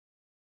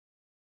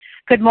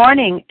Good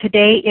morning.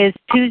 Today is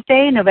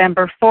Tuesday,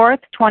 November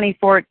 4th,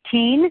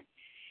 2014.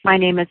 My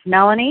name is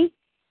Melanie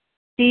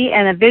C.,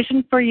 and A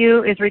Vision for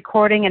You is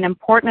recording an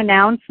important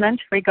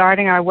announcement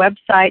regarding our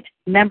website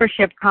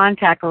membership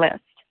contact list.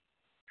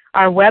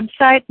 Our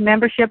website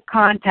membership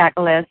contact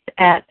list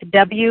at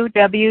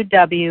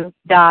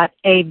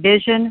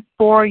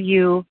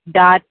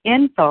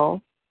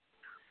www.avisionforyou.info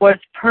was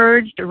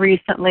purged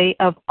recently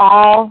of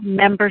all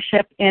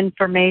membership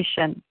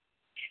information.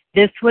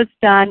 This was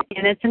done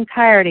in its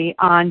entirety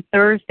on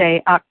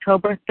Thursday,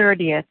 October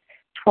 30th,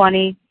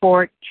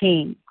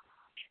 2014.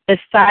 The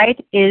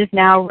site is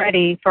now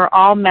ready for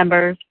all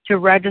members to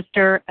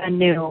register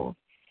anew.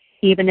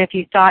 Even if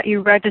you thought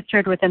you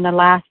registered within the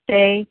last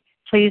day,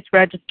 please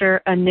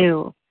register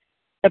anew.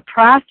 The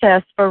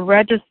process for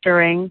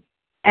registering,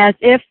 as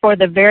if for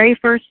the very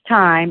first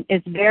time,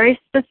 is very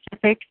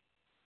specific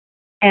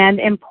and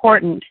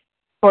important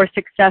for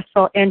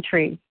successful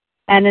entry,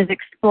 and is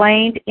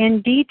explained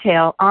in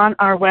detail on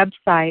our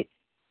website.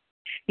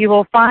 You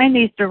will find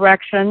these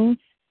directions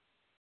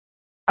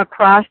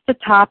across the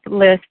top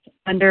list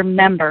under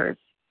Members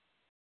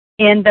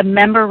in the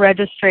Member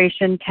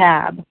Registration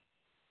tab.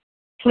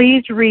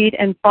 Please read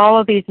and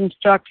follow these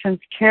instructions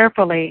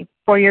carefully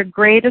for your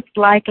greatest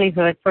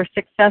likelihood for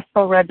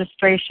successful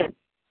registration.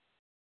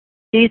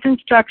 These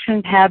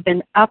instructions have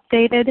been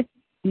updated,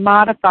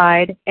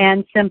 modified,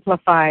 and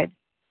simplified.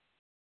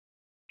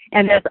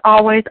 And as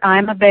always,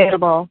 I'm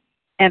available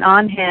and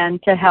on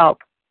hand to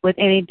help with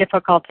any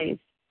difficulties.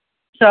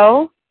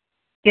 So,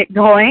 get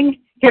going,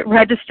 get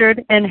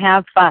registered, and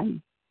have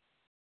fun.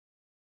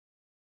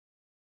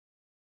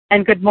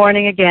 And good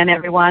morning again,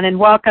 everyone, and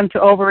welcome to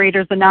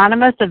Overeaters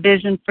Anonymous, A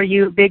Vision for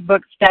You Big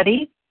Book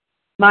Study.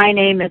 My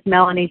name is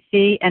Melanie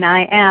C., and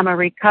I am a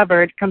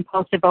recovered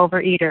compulsive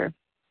overeater.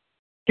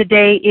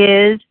 Today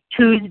is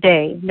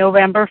Tuesday,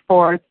 November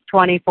 4th,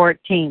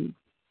 2014.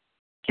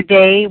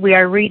 Today we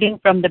are reading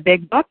from the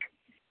Big Book,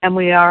 and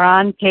we are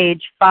on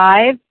page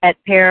 5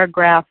 at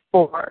paragraph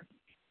 4.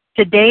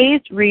 Today's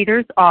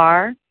readers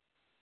are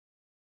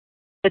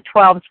The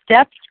 12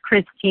 Steps,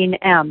 Christine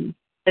M.,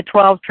 The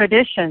 12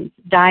 Traditions,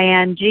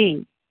 Diane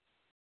G.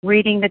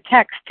 Reading the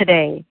text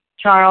today,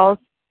 Charles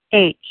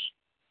H.,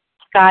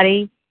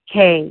 Scotty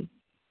K.,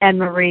 and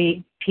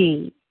Marie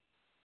P.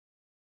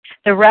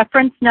 The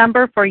reference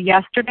number for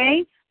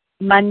yesterday,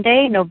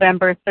 Monday,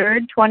 November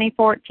 3rd,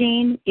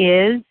 2014,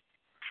 is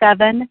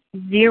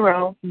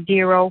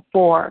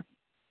 7004.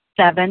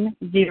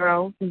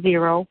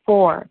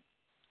 7004.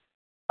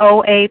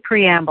 OA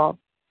Preamble.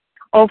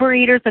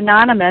 Overeaters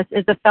Anonymous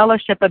is a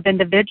fellowship of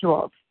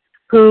individuals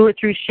who,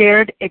 through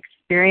shared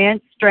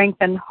experience, strength,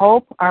 and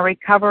hope, are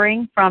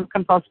recovering from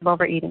compulsive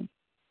overeating.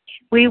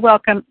 We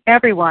welcome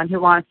everyone who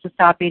wants to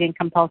stop eating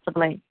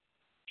compulsively.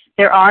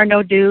 There are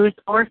no dues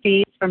or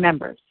fees for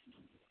members.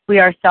 We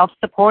are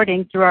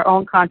self-supporting through our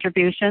own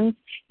contributions,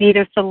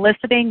 neither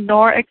soliciting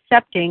nor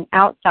accepting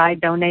outside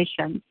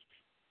donations.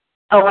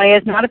 OA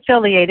is not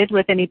affiliated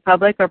with any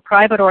public or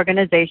private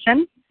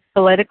organization,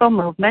 political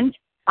movement,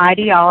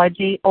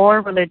 ideology,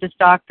 or religious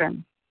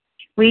doctrine.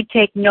 We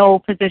take no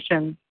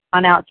position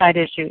on outside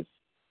issues.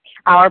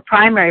 Our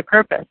primary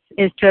purpose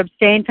is to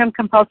abstain from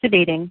compulsive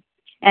eating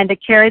and to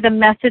carry the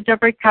message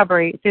of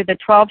recovery through the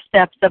 12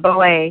 steps of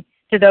OA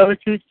to those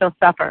who still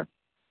suffer.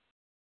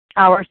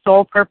 Our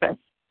sole purpose.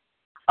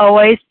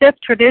 OA's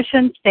fifth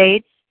tradition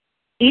states,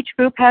 each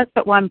group has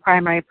but one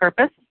primary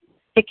purpose,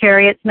 to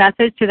carry its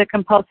message to the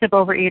compulsive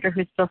overeater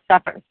who still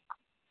suffers.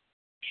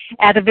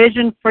 At A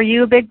Vision for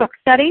You Big Book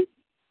Study,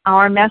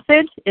 our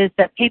message is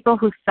that people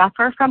who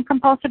suffer from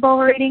compulsive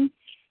overeating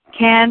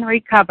can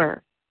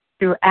recover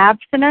through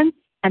abstinence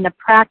and the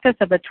practice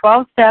of the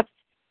 12 steps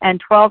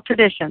and 12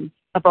 traditions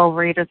of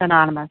Overeaters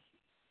Anonymous.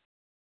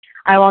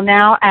 I will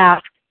now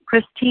ask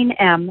Christine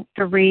M.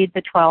 to read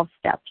the 12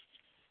 steps.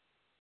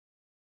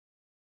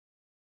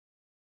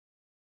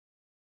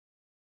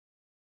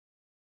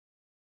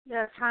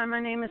 Yes, hi, my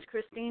name is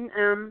Christine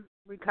M.,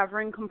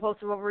 recovering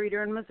compulsive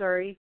overeater in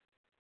Missouri.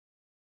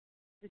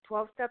 The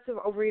 12 steps of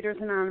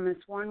Overeaters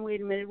Anonymous. 1, we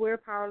admitted we were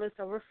powerless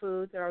over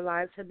food, that our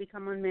lives had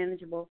become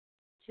unmanageable.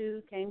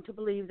 2, came to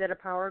believe that a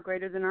power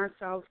greater than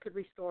ourselves could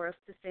restore us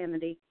to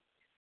sanity.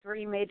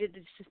 3, made a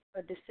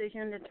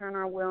decision to turn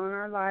our will and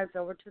our lives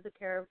over to the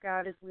care of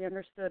God as we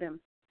understood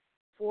Him.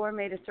 4,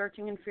 made a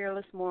searching and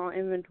fearless moral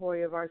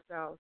inventory of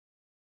ourselves.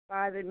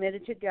 5,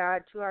 admitted to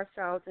God, to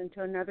ourselves, and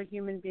to another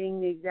human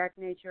being the exact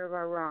nature of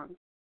our wrongs.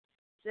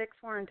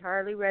 6, were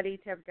entirely ready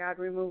to have God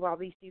remove all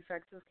these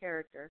defects of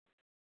character.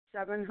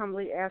 7,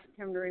 humbly asked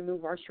Him to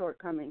remove our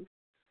shortcomings.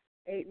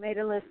 8, made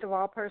a list of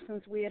all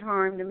persons we had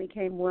harmed and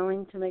became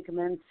willing to make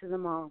amends to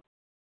them all.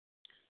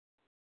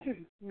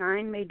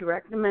 9, made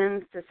direct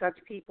amends to such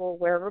people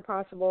wherever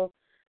possible,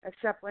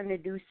 except when to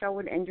do so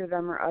would injure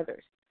them or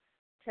others.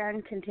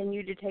 10,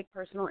 continued to take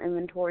personal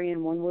inventory,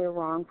 and when we were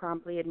wrong,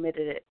 promptly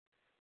admitted it.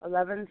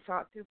 11,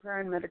 sought through prayer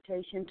and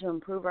meditation to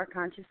improve our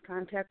conscious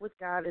contact with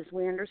God as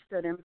we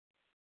understood Him,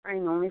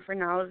 praying only for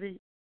knowledge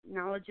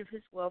of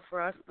His will for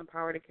us and the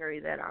power to carry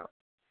that out.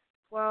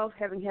 12.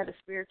 Having had a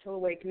spiritual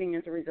awakening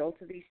as a result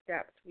of these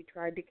steps, we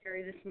tried to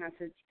carry this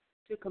message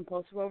to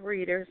compulsive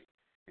overeaters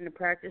and to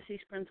practice these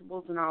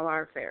principles in all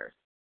our affairs.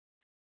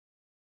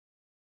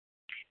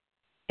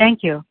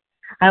 Thank you.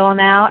 I will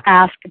now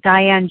ask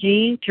Diane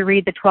G. to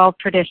read the 12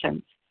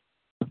 traditions.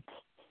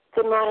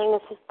 Good morning.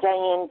 This is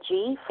Diane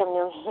G. from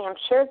New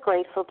Hampshire.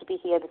 Grateful to be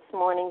here this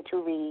morning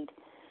to read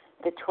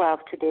the 12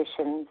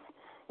 traditions.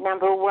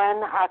 Number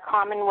 1, our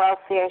common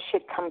welfare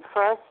should come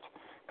first.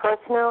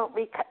 Personal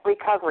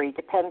recovery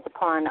depends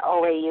upon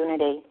OA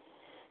unity.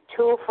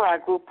 2, for our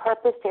group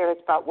purpose, there is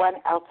but one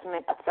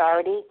ultimate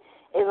authority,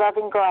 a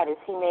loving God as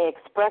he may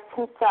express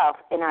himself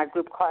in our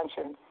group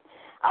conscience.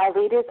 Our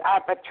leaders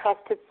are but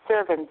trusted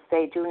servants,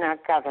 they do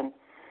not govern.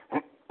 3,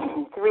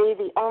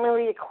 the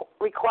only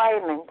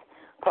requirement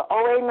for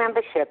OA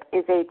membership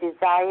is a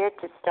desire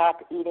to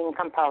stop eating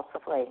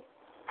compulsively.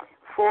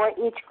 4,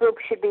 each group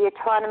should be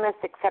autonomous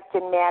except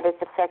in matters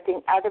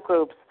affecting other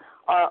groups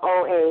or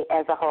OA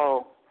as a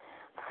whole.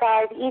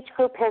 5, each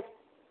group has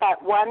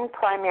but one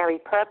primary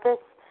purpose,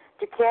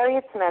 to carry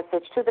its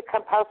message to the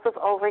compulsive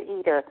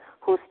overeater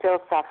who still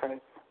suffers.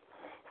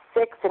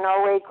 6, an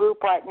OA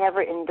group ought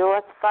never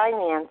endorse,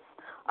 finance,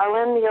 or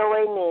lend the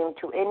OA name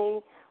to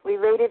any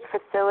related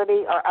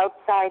facility or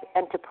outside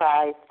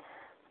enterprise,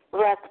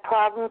 lest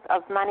problems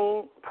of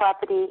money,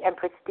 property, and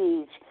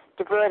prestige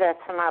divert us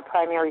from our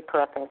primary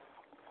purpose.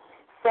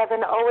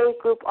 7, every OA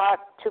group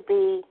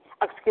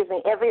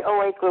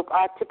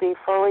ought to be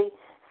fully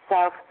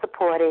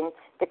self-supporting,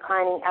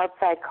 declining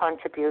outside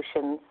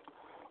contributions.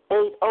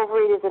 8,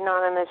 Overeaters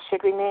Anonymous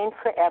should remain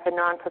forever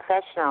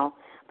non-professional,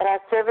 but our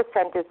service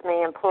centers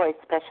may employ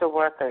special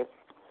workers.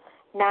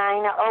 9,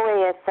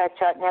 OA as such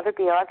ought never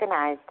be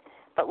organized,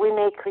 but we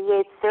may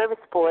create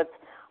service boards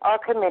or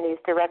committees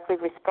directly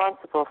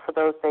responsible for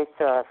those they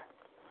serve.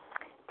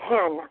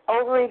 10,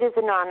 Overeaters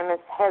Anonymous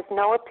has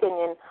no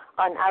opinion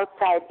on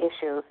outside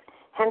issues,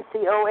 hence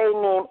the OA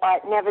name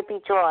ought never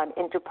be drawn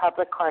into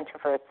public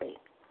controversy.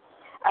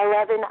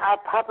 11, our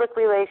public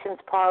relations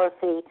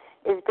policy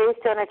is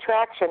based on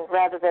attraction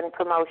rather than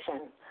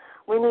promotion.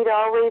 We need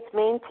always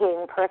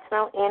maintain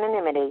personal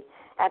anonymity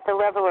at the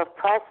level of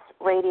press,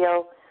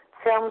 radio,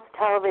 films,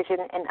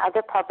 television, and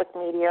other public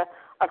media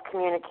of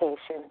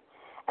communication.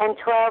 And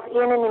 12,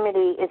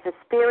 anonymity is the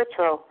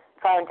spiritual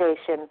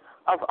foundation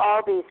of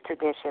all these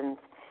traditions,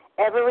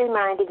 ever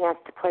reminding us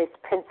to place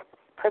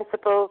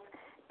principles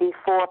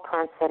before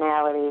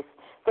personalities.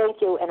 Thank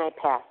you, and I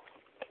pass.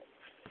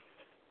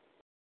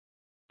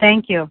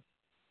 Thank you.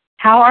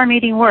 How our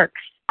meeting works.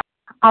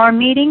 Our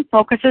meeting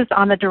focuses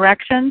on the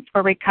directions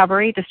for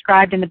recovery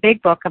described in the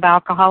Big Book of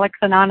Alcoholics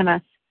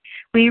Anonymous.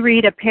 We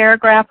read a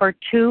paragraph or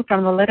two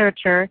from the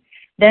literature,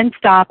 then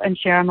stop and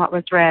share on what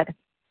was read.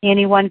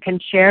 Anyone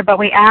can share, but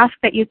we ask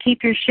that you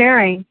keep your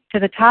sharing to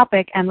the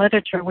topic and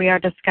literature we are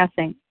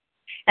discussing,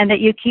 and that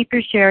you keep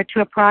your share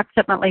to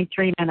approximately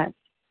 3 minutes.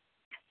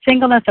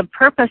 Singleness of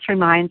purpose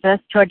reminds us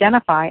to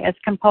identify as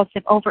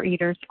compulsive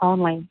overeaters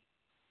only.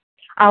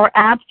 Our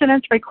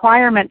abstinence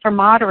requirement for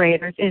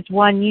moderators is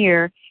 1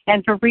 year,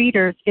 and for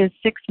readers is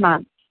 6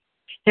 months.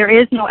 There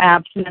is no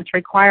abstinence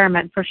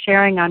requirement for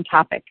sharing on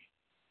topic.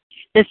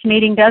 This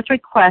meeting does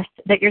request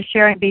that your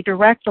sharing be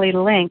directly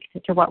linked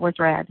to what was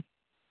read.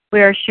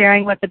 We are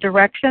sharing what the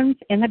directions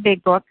in the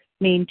Big Book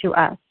mean to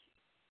us.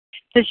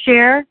 To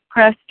share,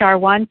 press star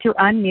 1 to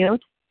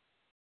unmute.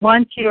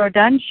 Once you are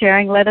done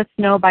sharing, let us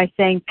know by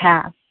saying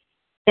pass.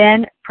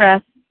 Then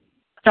press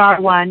star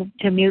 1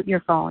 to mute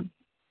your phone.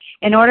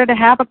 In order to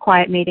have a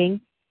quiet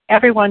meeting,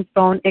 everyone's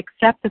phone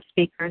except the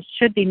speakers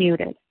should be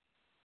muted.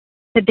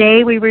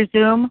 Today we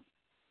resume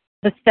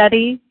the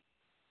study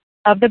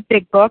of the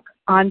Big Book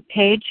on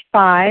page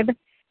 5,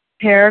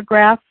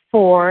 paragraph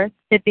 4,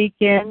 that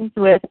begins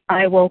with,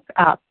 I woke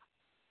up.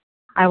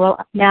 I will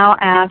now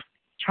ask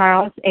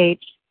Charles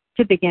H.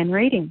 to begin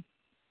reading.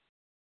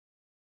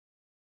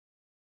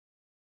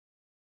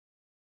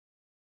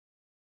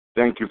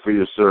 Thank you for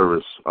your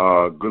service.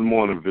 Good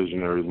morning,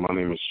 visionaries. My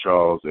name is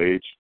Charles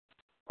H.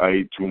 I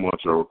ate too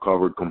much. I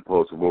recovered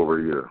compulsive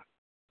overeater.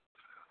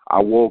 I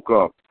woke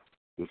up.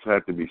 This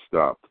had to be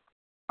stopped.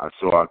 I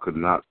saw I could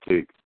not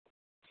take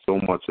so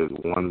much as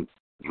one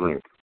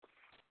drink.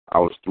 I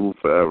was through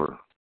forever.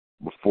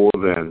 Before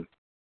then,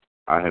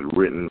 I had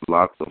written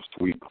lots of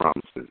sweet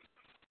promises,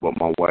 but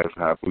my wife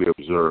happily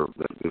observed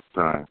that this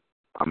time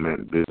I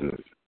meant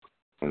business,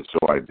 and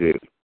so I did.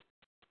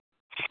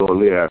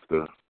 Shortly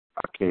after,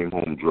 I came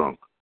home drunk.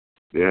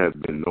 There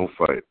had been no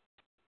fight.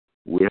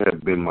 Where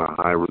had been my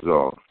high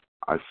resolve?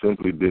 I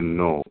simply didn't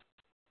know.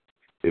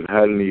 It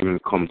hadn't even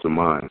come to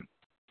mind.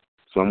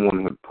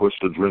 Someone had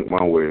pushed a drink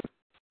my way,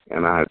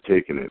 and I had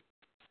taken it.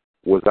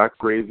 Was I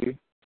crazy?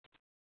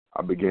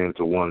 I began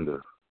to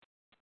wonder,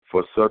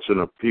 for such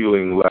an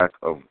appealing lack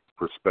of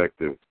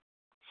perspective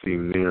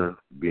seemed near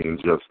being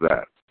just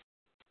that.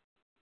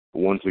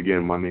 Once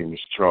again, my name is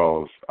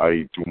Charles. I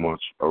eat too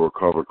much, a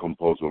recovered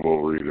compulsive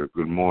overeater.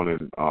 Good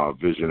morning,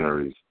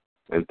 visionaries.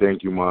 And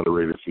thank you,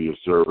 moderator, for your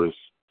service.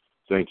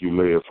 Thank you,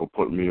 Leah, for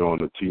putting me on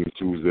the Team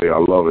Tuesday. I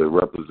love it.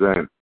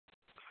 Represent.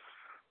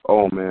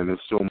 Oh, man, there's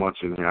so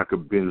much in here. I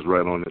could binge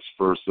right on this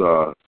first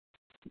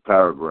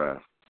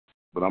paragraph,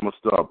 but I'm going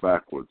to start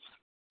backwards.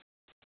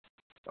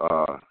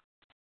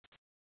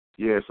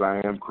 Yes,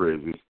 I am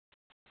crazy.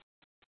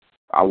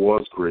 I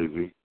was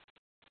crazy.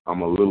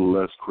 I'm a little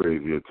less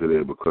crazier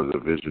today because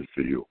of Vision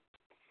for You.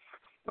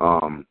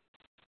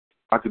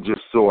 I could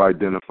just so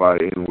identify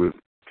in with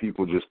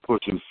people just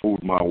pushing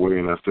food my way,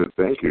 and I said,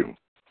 thank you.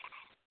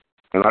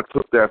 And I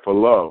took that for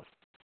love.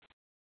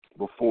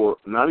 Before,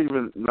 not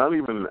even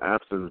in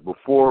absence,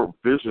 before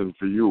Vision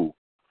for You,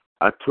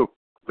 I took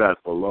that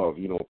for love.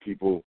 You know,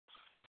 people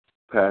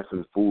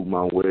passing food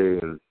my way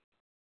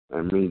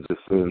and me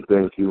just saying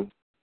thank you.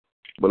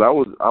 But I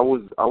was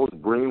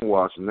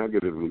brainwashed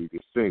negatively to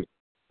think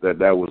that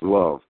was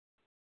love.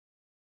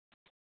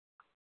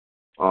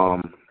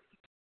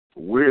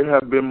 Where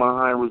have been my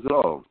high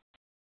resolve?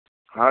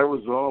 High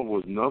resolve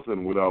was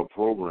nothing without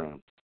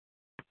program,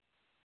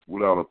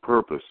 without a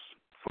purpose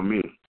for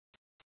me.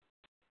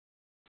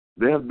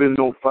 There have been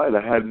no fight.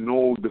 I had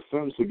no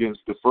defense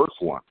against the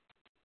first one.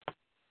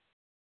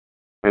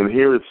 And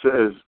here it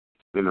says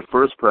in the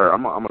first paragraph,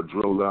 I'm gonna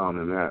drill down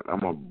in that.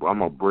 I'm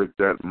gonna break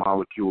that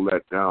molecule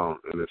that down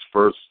in its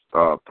first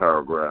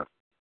paragraph.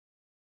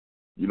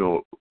 You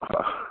know,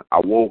 I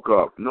woke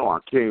up. No, I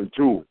came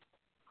to.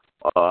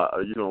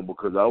 You know,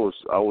 because I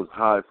was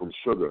high from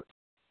sugar.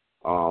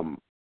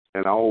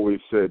 And I always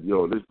said,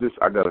 yo, this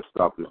I gotta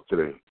stop this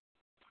today.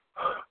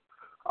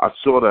 I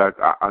saw that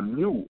I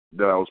knew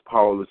that I was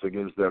powerless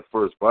against that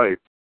first bite.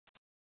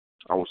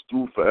 I was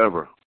through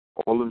forever.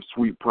 All them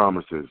sweet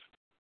promises.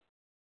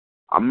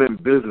 I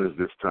meant business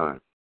this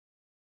time.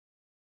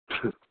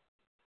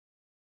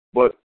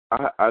 But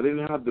I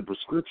didn't have the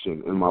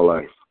prescription in my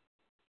life.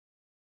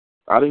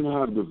 I didn't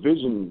have the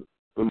vision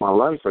in my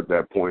life at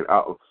that point.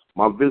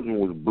 My vision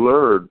was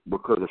blurred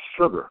because of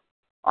sugar.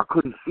 I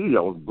couldn't see.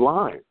 I was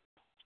blind.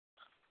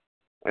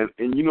 And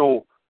you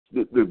know,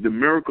 the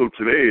miracle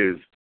today is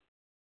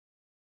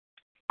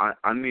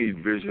I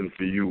need Vision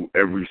for You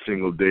every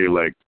single day.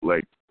 Like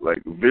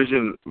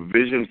vision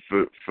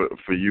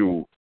for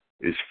you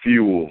is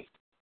fuel,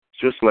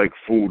 just like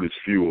food is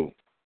fuel,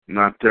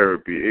 not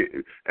therapy.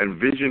 And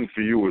Vision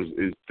for You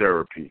is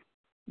therapy.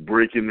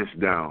 Breaking this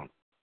down.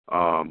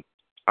 I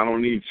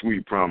don't need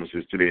sweet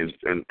promises today.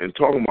 And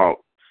talking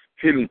about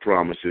hidden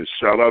promises,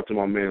 shout out to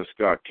my man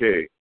Scott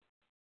K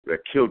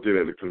that killed it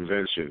at the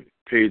convention.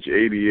 Page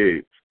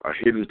 88, a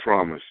hidden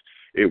promise.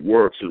 It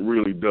works. It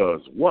really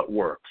does. What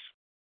works?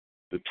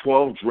 The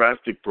 12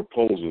 drastic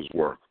proposals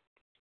work.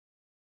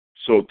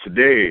 So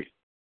today,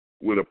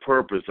 with a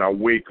purpose, I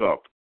wake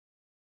up,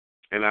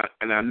 and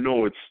I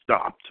know it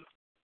stopped.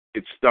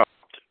 It stopped.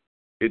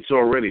 It's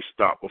already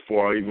stopped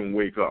before I even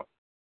wake up.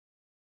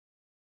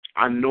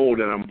 I know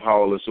that I'm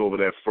powerless over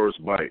that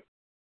first bite.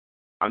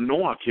 I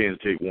know I can't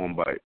take one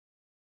bite.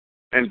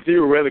 And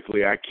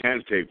theoretically, I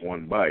can take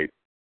one bite,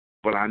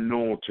 but I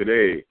know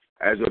today,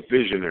 as a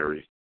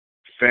visionary,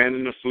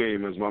 fanning the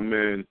flame, as my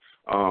man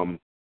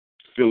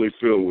Philly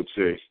Phil would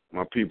say,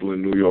 my people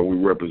in New York, we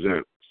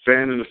represent,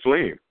 fanning the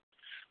flame.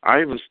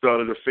 I even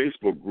started a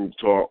Facebook group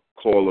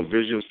called A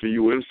Vision for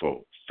You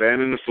Info,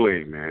 fanning the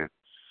flame, man.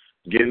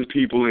 Getting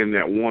people in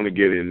that want to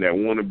get in, that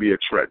want to be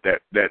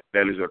that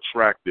is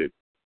attracted.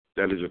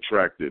 That is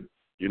attracted.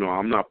 You know,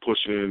 I'm not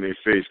pushing it in their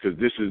face because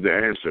this is the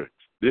answer.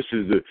 This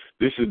is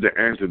the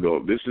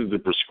antidote. This is the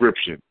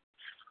prescription.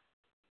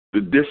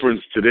 The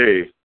difference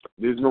today,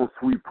 there's no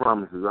sweet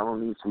promises. I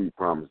don't need sweet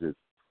promises.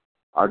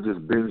 I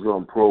just binge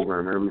on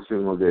program every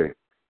single day.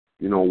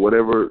 You know,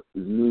 whatever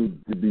needs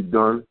to be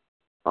done,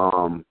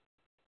 I'm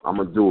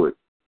going to do it.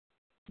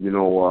 You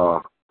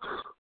know,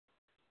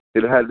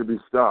 it had to be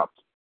stopped.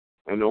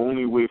 And the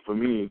only way for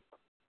me,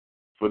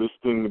 for this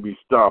thing to be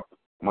stopped,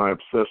 my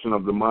obsession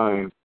of the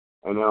mind,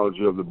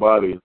 analogy of the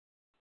body,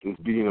 is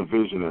being a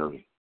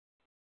visionary.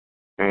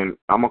 And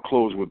I'm going to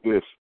close with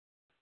this.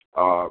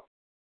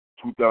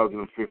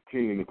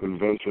 2015, the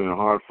convention in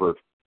Hartford,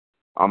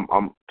 I'm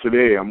going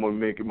to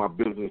make it my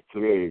business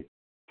today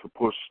to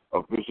push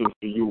a Vision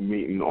for You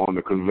meeting on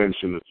the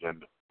convention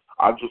agenda.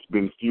 I've just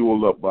been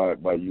fueled up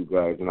by you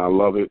guys, and I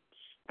love it.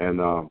 And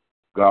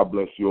God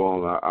bless you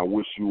all, and I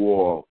wish you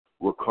all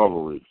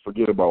recovery.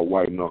 Forget about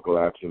white knuckle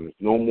abstinence.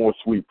 No more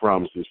sweet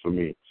promises for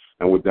me.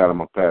 And with that, I'm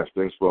going to pass.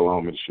 Thanks for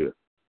allowing me to share.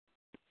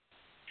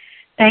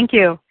 Thank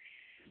you.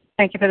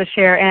 Thank you for the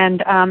share.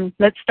 And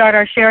let's start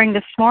our sharing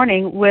this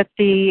morning with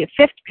the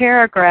fifth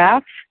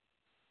paragraph.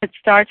 It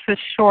starts with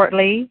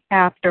shortly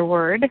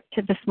afterward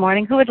to this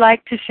morning. Who would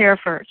like to share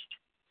first?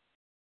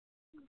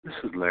 This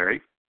is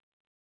Larry.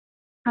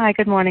 Hi,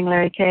 good morning,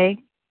 Larry K.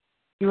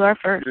 You are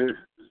first.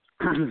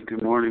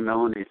 Good morning,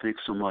 Melanie.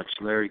 Thanks so much.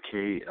 Larry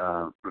K.,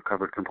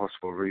 recovered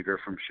compulsive overeater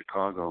from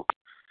Chicago.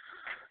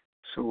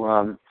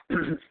 So,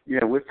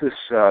 with this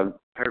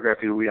paragraph,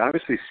 we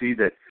obviously see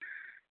that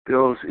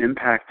Bill's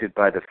impacted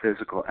by the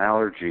physical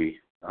allergy.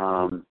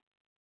 And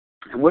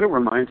what it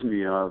reminds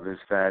me of is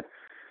that,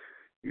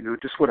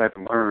 just what I've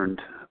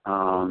learned.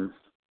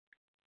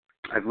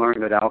 I've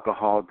learned that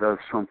alcohol does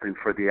something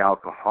for the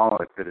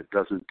alcoholic that it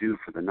doesn't do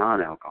for the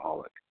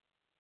non-alcoholic.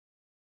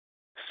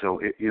 So,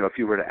 if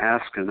you were to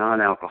ask a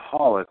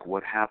non-alcoholic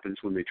what happens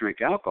when they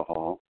drink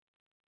alcohol,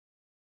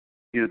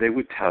 they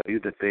would tell you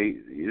that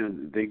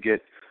they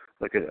get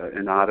like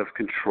an out of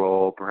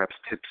control, perhaps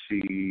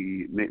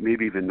tipsy,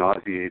 maybe even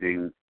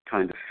nauseating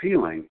kind of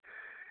feeling,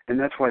 and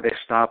that's why they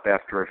stop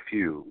after a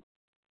few.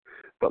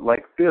 But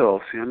like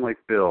Bill, unlike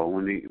Bill,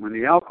 when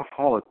the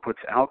alcoholic puts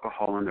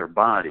alcohol in their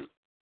body,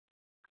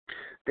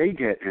 they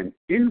get an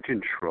in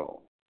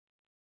control,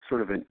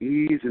 sort of an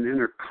ease and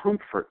inner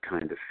comfort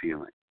kind of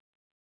feeling.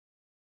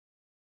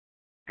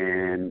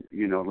 And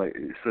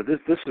so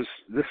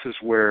this is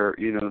where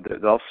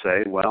they'll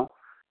say, well,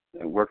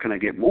 where can I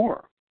get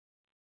more?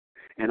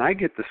 And I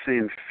get the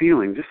same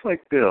feeling, just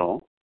like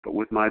Bill, but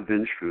with my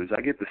binge foods.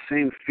 I get the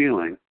same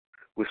feeling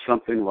with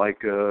something like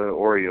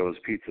Oreos,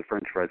 pizza,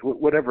 French fries,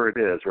 whatever it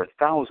is, or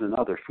 1,000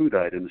 other food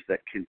items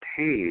that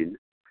contain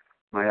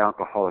my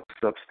alcoholic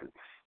substance.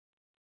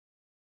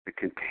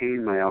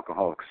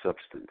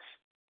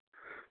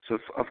 So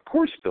of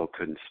course Bill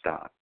couldn't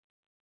stop.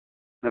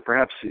 Now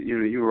perhaps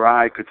you or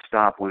I could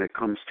stop when it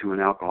comes to an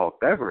alcoholic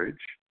beverage.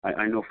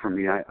 I know for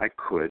me I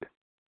could.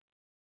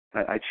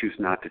 I choose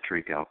not to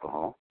drink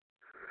alcohol,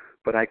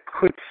 but I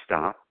could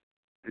stop.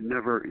 And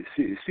never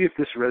see if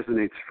this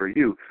resonates for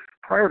you.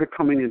 Prior to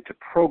coming into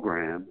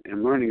program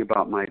and learning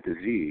about my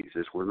disease,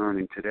 as we're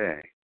learning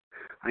today,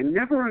 I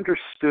never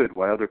understood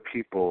why other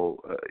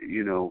people,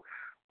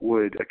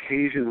 would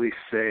occasionally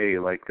say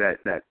like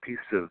that piece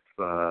of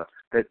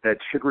that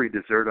sugary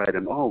dessert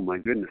item. Oh my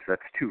goodness,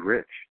 that's too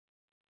rich.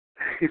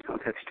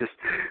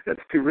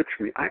 That's too rich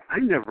for me. I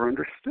never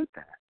understood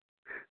that.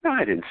 Now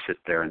I didn't sit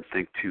there and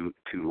think too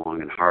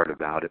long and hard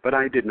about it, but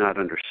I did not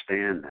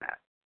understand that.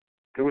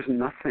 There was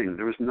nothing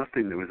that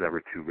was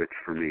ever too rich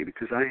for me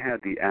because I had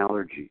the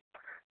allergy.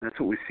 That's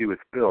what we see with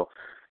Bill.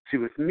 See,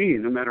 with me,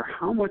 no matter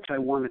how much I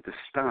wanted to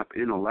stop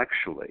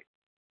intellectually,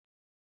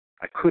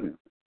 I couldn't.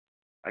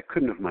 I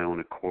couldn't of my own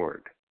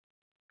accord.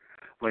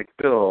 Like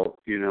Bill,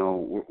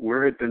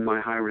 where had been my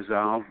high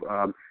resolve?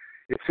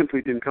 It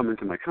simply didn't come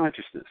into my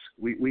consciousness.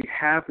 We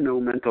have no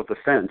mental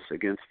defense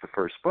against the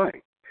first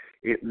bite.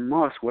 It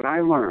must, what I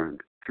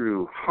learned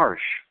through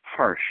harsh,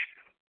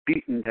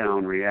 beaten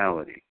down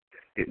reality,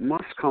 it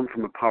must come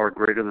from a power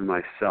greater than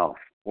myself,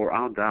 or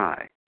I'll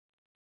die.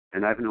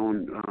 And I've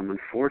known,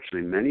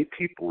 unfortunately, many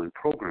people in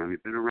program.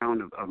 We've been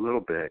around a little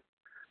bit.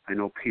 I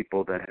know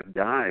people that have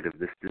died of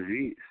this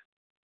disease.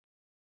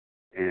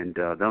 And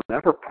they'll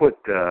never put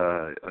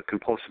a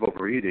compulsive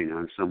overeating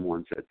on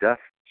someone's death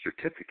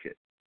certificate.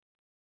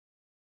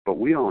 But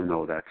we all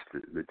know that's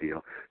the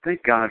deal.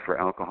 Thank God for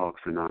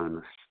Alcoholics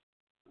Anonymous.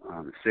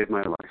 It saved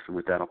my life. And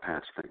with that, I'll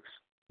pass. Thanks.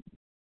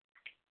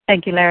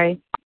 Thank you, Larry.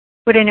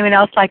 Would anyone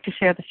else like to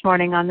share this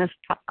morning on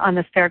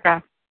this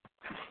paragraph?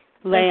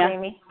 Leah.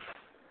 Amy.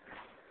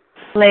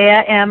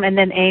 Leah M. and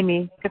then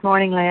Amy. Good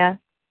morning, Leah.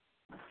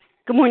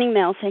 Good morning,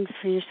 Mel. Thanks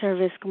for your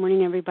service. Good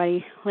morning,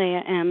 everybody.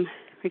 Leah M.,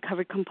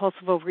 recovered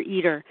compulsive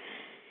overeater.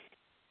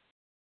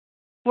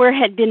 Where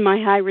had been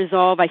my high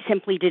resolve, I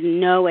simply didn't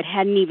know. It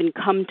hadn't even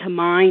come to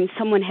mind.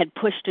 Someone had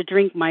pushed a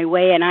drink my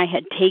way, and I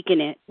had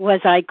taken it. Was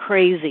I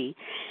crazy?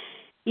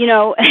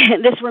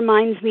 This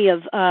reminds me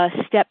of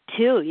step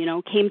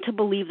 2, came to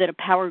believe that a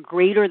power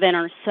greater than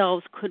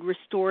ourselves could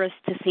restore us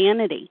to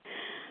sanity.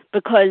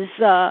 Because,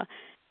 I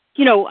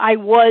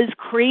was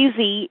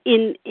crazy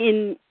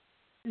in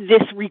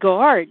this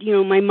regard.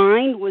 My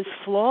mind was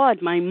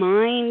flawed. My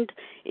mind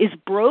is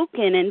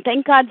broken. And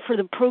thank God for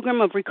the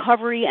program of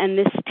recovery and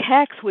this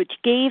text, which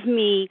gave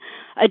me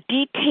a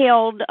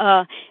detailed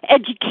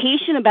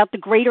education about the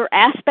greater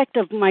aspect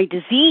of my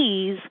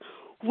disease,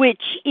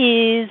 which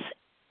is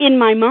in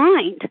my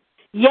mind.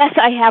 Yes,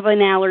 I have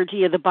an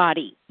allergy of the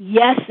body.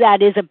 Yes,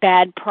 that is a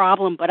bad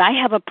problem, but I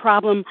have a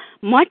problem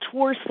much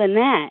worse than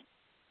that.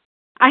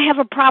 I have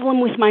a problem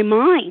with my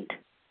mind.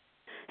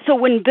 So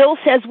when Bill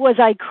says, was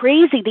I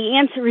crazy, the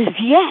answer is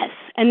yes,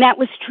 and that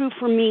was true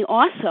for me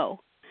also.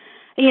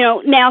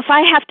 Now if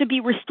I have to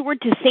be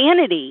restored to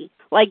sanity,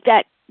 like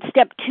that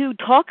step 2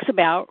 talks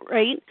about,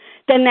 right,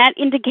 then that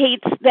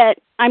indicates that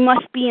I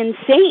must be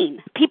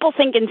insane. People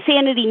think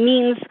insanity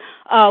means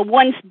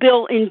once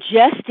Bill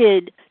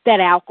ingested that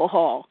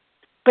alcohol.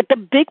 But the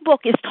big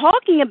book is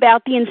talking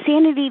about the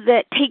insanity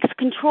that takes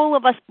control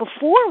of us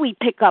before we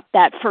pick up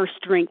that first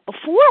drink,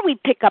 before we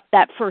pick up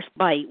that first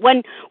bite.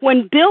 When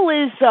Bill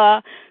is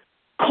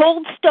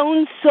cold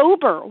stone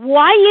sober,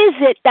 why is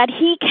it that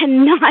he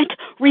cannot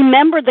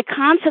remember the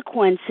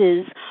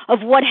consequences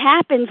of what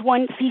happens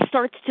once he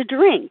starts to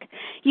drink?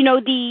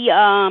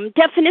 The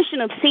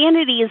definition of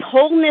sanity is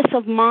wholeness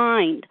of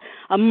mind,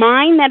 a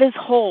mind that is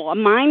whole, a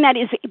mind that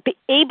is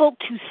able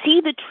to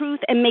see the truth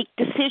and make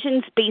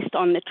decisions based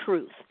on the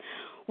truth.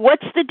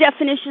 What's the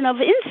definition of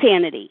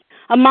insanity?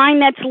 A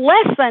mind that's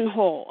less than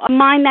whole, a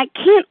mind that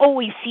can't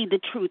always see the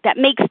truth, that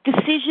makes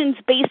decisions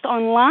based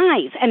on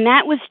lies. And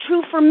that was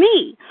true for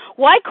me.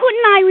 Why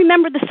couldn't I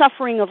remember the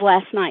suffering of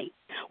last night?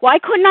 Why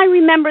couldn't I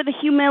remember the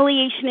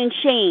humiliation and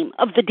shame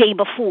of the day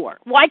before?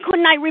 Why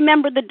couldn't I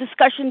remember the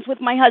discussions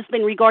with my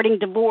husband regarding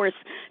divorce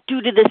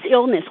due to this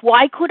illness?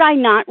 Why could I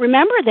not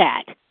remember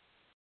that?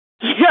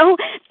 You know,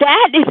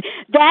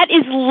 that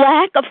is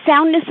lack of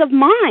soundness of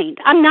mind.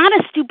 I'm not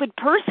a stupid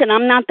person.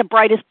 I'm not the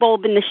brightest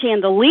bulb in the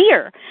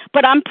chandelier,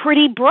 but I'm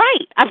pretty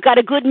bright. I've got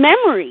a good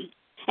memory.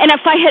 And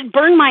if I had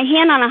burned my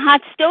hand on a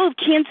hot stove,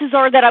 chances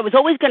are that I was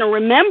always going to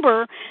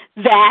remember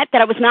that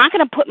I was not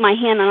going to put my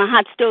hand on a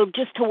hot stove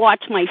just to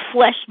watch my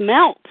flesh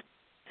melt.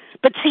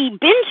 But see,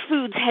 binge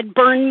foods had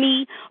burned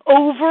me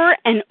over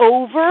and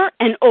over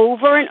and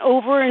over and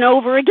over and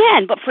over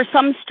again. But for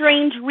some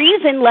strange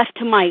reason, left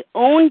to my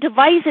own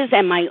devices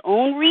and my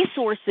own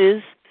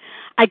resources,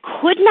 I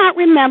could not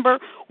remember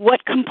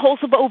what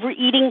compulsive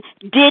overeating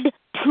did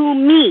to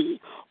me.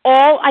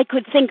 All I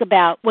could think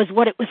about was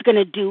what it was going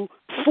to do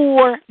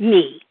for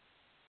me.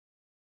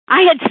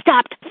 I had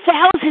stopped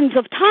thousands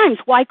of times.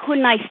 Why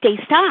couldn't I stay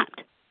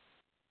stopped?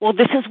 Well,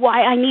 this is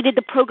why I needed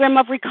the program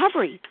of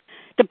recovery.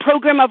 The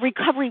program of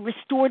recovery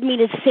restored me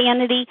to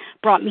sanity,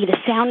 brought me to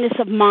soundness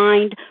of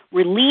mind,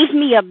 relieved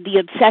me of the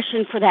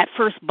obsession for that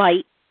first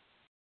bite,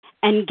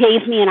 and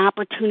gave me an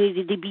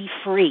opportunity to be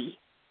free.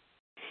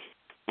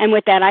 And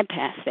with that, I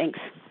pass. Thanks.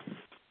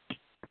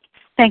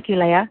 Thank you,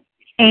 Leah.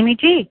 Amy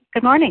G.,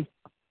 good morning.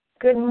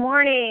 Good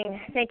morning.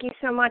 Thank you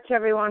so much,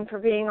 everyone, for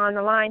being on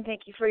the line.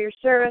 Thank you for your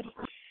service.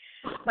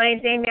 My name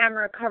is Amy. I'm a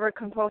recovered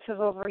compulsive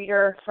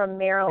overeater from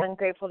Maryland.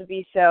 Grateful to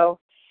be so.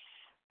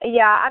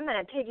 Yeah, I'm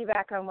going to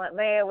piggyback on what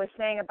Leah was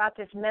saying about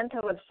this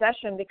mental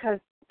obsession, because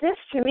this,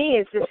 to me,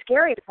 is the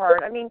scary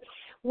part. I mean,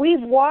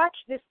 we've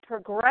watched this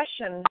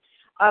progression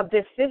of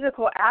this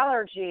physical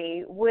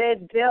allergy with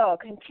Bill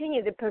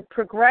continue, the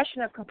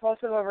progression of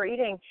compulsive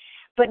overeating,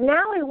 but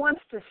now he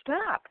wants to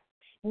stop.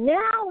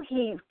 Now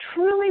he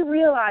truly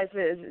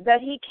realizes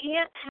that he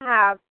can't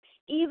have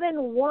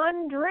even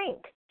one drink,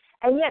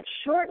 and yet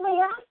shortly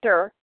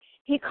after,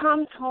 he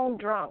comes home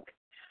drunk.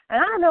 And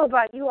I don't know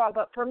about you all,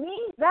 but for me,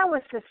 that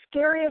was the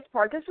scariest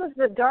part. This was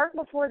the dark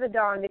before the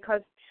dawn,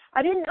 because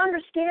I didn't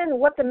understand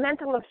what the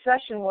mental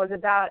obsession was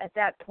about at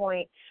that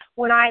point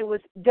when I was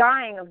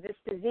dying of this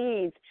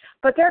disease.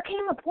 But there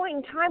came a point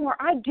in time where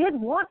I did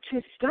want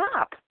to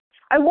stop.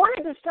 I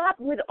wanted to stop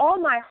with all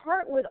my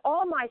heart, with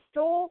all my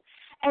soul,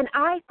 and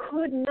I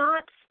could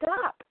not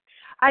stop.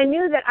 I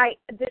knew that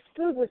this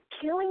food was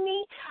killing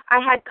me. I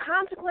had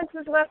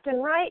consequences left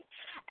and right,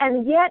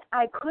 and yet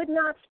I could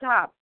not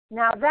stop.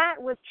 Now, that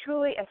was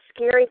truly a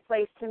scary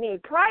place to me.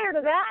 Prior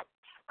to that,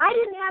 I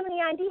didn't have any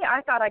idea.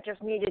 I thought I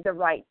just needed the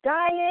right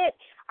diet.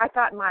 I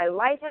thought my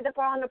life had to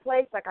fall into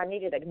place, like I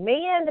needed a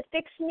man to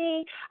fix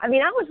me. I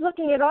mean, I was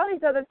looking at all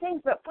these other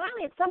things, but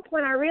finally at some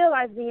point I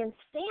realized the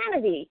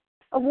insanity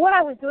of what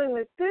I was doing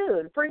with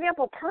food. For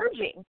example,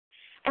 purging.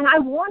 And I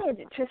wanted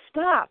to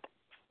stop,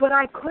 but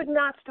I could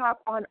not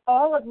stop on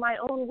all of my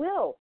own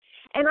will.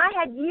 And I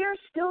had years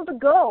still to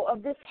go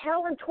of this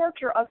hell and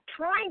torture of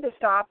trying to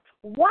stop,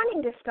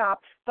 wanting to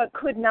stop, but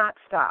could not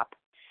stop.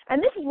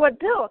 And this is what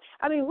Bill,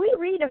 we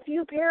read a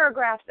few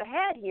paragraphs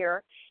ahead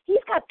here.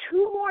 He's got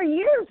 2 more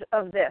years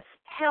of this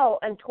hell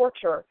and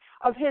torture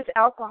of his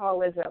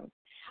alcoholism.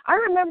 I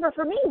remember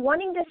for me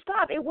wanting to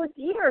stop, it was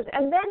years.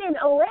 And then in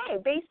OA,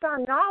 based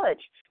on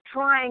knowledge,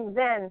 trying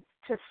then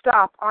to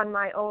stop on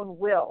my own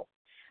will.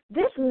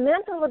 This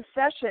mental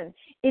obsession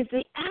is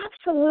the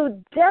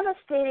absolute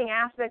devastating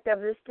aspect of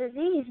this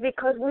disease,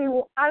 because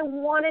I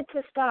wanted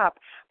to stop,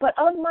 but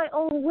of my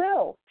own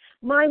will.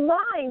 My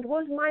mind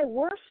was my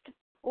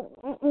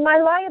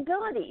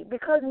liability,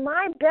 because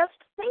my best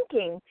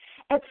thinking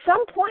at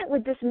some point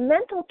with this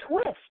mental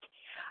twist,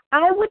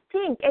 I would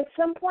think at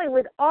some point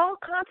with all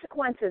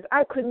consequences,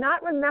 I could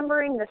not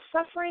remembering the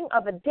suffering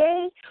of a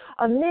day,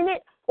 a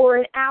minute, or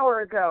an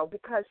hour ago,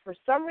 because for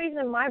some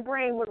reason my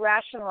brain would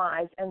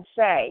rationalize and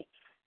say,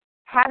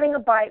 having a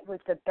bite was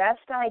the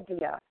best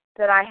idea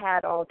that I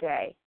had all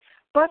day.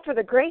 But for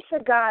the grace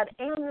of God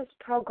and this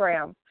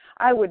program,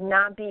 I would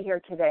not be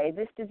here today.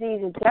 This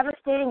disease is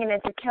devastating and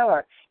it's a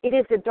killer. It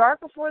is the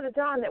dark before the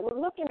dawn that we're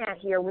looking at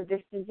here with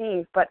this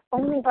disease, but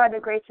only by the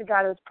grace of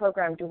God and this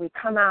program do we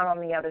come out on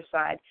the other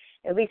side.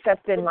 At least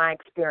that's been my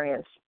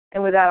experience.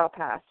 And with that, I'll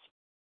pass.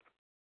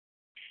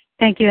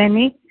 Thank you,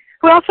 Amy.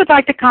 Who else would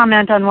like to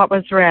comment on what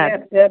was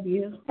read?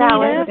 W.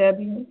 Sally.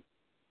 W.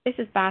 This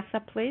is Bassa,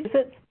 please.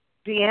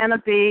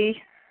 Deanna B.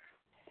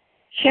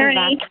 Sharon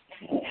H.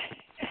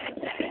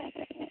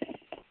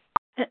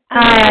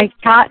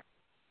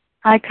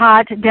 I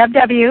caught Deb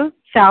W.,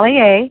 Sally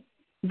A.,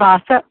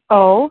 Vasa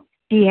O.,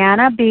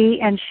 Deanna B.,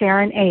 and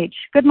Sharon H.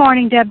 Good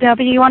morning, Deb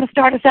W. You want to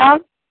start us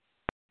out?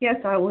 Yes,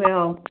 I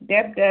will.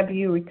 Deb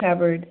W.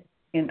 recovered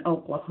in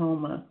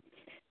Oklahoma.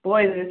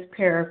 Boy, this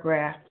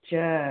paragraph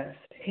just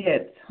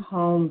hits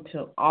home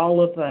to all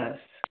of us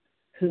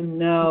who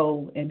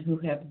know and who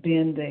have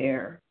been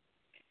there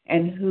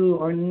and who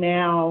are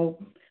now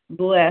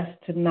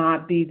blessed to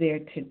not be there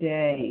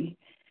today.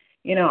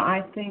 You know,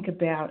 I think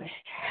about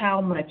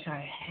how much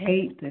I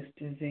hate this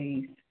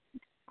disease.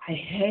 I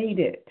hate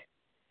it.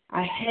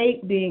 I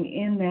hate being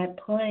in that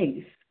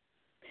place.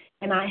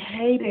 And I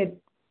hate it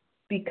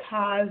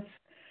because,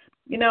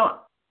 you know,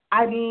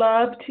 I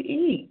love to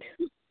eat.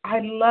 I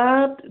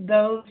loved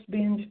those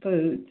binge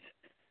foods.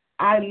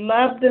 I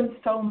loved them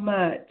so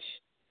much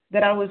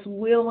that I was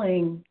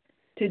willing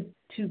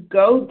to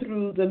go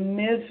through the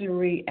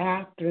misery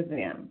after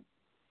them.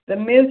 The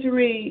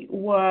misery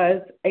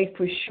was a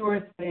for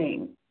sure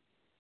thing.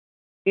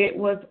 It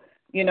was,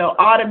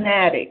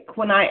 automatic.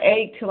 When I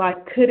ate till I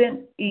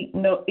couldn't eat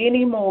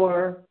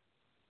anymore,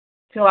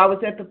 till I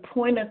was at the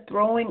point of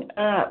throwing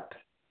up,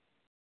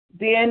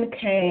 then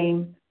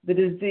came the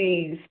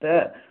disease,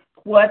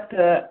 what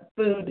the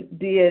food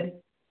did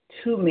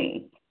to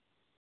me,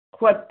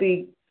 what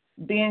the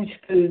binge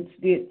foods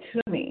did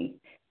to me,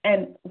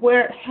 and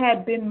where it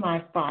had been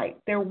my fight.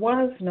 There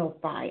was no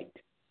fight.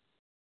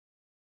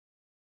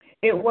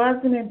 It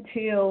wasn't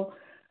until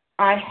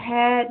I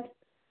had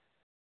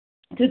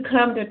to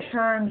come to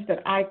terms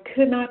that I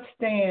could not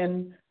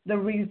stand the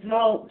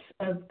results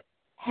of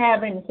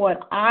having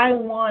what I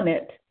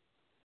wanted.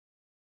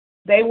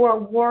 They were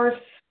worse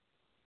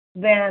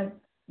than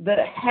the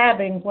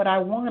having what I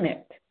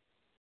wanted.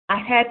 I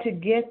had to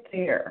get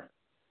there.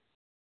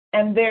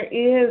 And there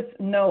is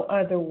no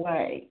other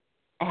way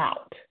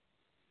out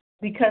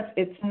because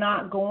it's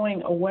not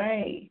going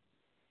away.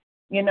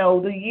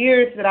 The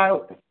years that I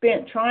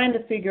spent trying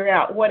to figure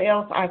out what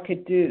else I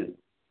could do.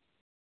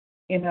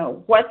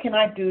 What can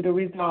I do to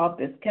resolve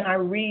this? Can I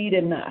read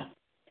enough?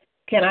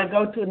 Can I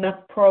go to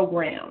enough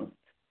programs?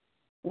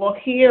 Well,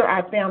 here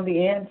I found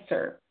the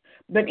answer.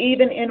 But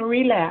even in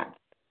relapse,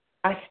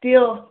 I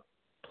still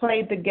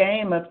played the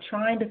game of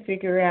trying to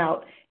figure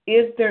out,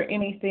 is there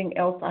anything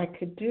else I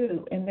could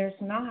do? And there's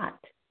not.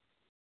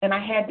 And I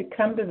had to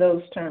come to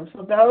those terms.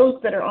 So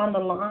those that are on the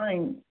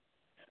line,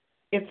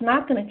 it's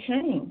not going to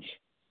change.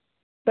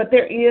 But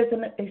there is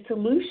a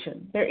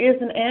solution. There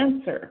is an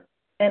answer.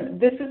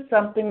 And this is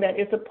something that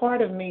is a part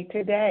of me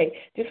today,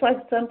 just like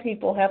some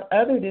people have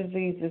other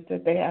diseases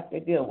that they have to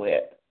deal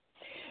with.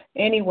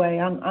 Anyway,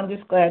 I'm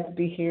just glad to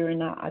be here,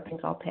 and I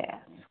think I'll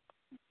pass.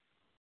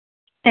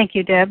 Thank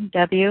you, Deb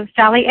W.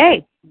 Sally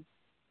A.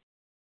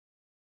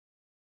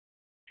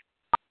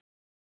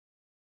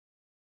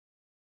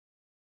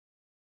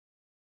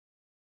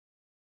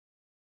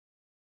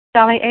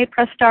 Sally A.,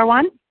 press star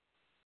 1.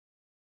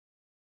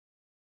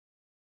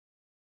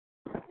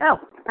 Oh,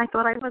 I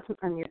thought I wasn't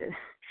unmuted.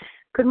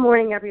 Good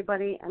morning,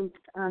 everybody. And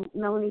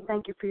Melanie,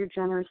 thank you for your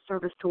generous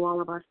service to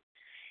all of us.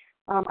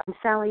 I'm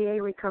Sally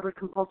A., recovered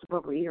compulsive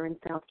overeater in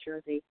South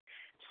Jersey.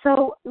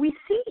 So we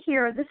see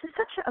here, this is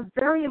such a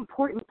very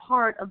important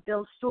part of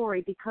Bill's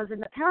story because in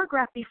the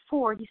paragraph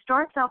before, he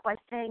starts out by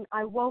saying,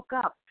 I woke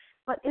up.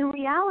 But in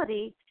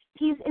reality,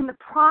 he's in the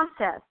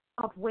process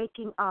of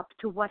waking up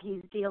to what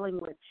he's dealing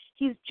with.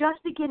 He's just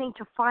beginning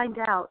to find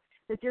out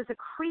that there's a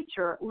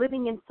creature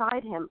living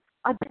inside him,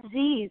 a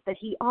disease that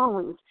he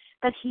owns,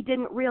 that he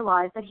didn't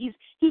realize, that he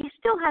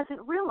still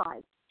hasn't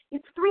realized.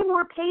 It's 3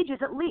 more pages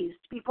at least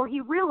before he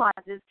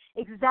realizes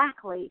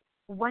exactly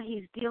what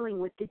he's dealing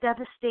with, the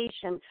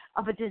devastation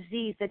of a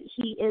disease that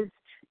is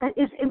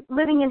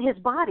living in his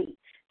body.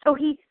 So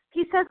he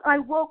says, I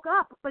woke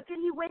up, but did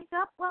he wake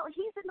up? Well,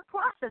 he's in the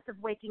process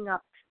of waking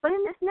up. But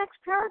in this next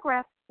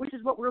paragraph, which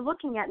is what we're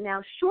looking at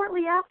now,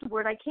 shortly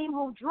afterward, I came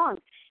home drunk.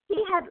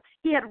 He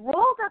had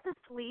rolled up his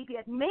sleeve. He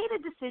had made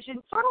a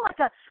decision, sort of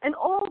like an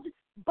old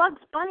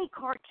Bugs Bunny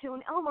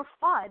cartoon. Elmer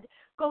Fudd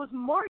goes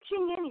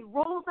marching in. He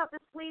rolls up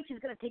his sleeves. He's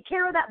going to take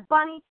care of that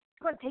bunny.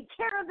 He's going to take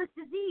care of this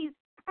disease.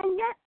 And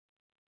yet,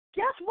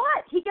 guess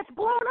what? He gets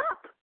blown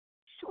up.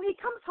 So he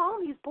comes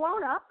home. He's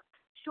blown up.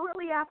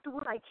 Shortly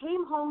afterward, I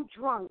came home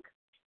drunk.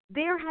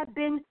 There had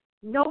been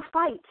no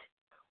fight.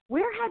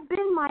 Where had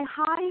been my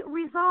high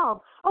resolve?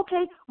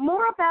 Okay,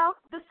 more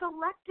about the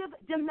selective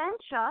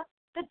dementia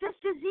that this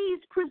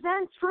disease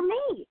presents for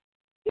me.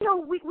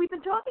 We've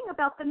been talking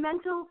about the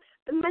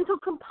mental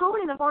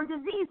component of our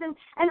disease, and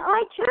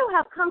I too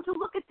have come to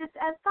look at this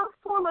as some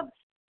form of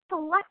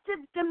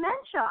selective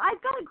dementia.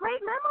 I've got a great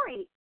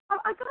memory.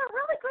 I've got a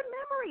really good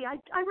memory.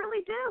 I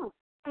really do.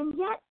 And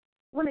yet,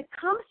 when it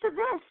comes to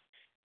this,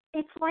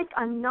 it's like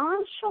a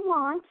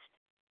nonchalant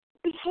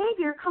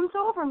behavior comes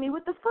over me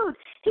with the food.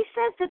 He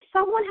says that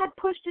someone had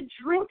pushed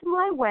a drink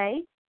my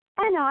way,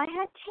 and I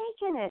had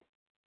taken it.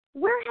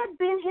 Where had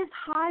been his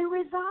high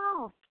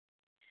resolve?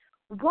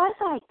 Was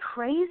I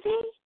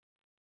crazy?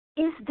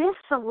 Is this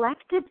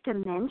selective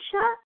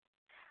dementia?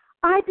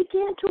 I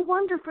began to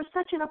wonder, for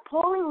such an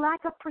appalling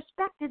lack of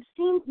perspective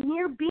seemed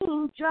near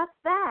being just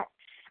that.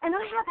 And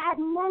I have had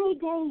many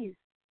days,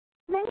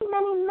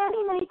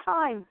 many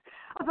times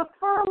of a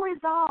firm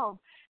resolve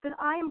that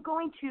I'm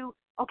going to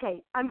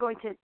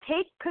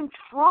take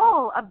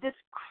control of this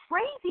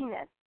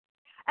craziness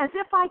as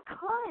if I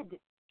could.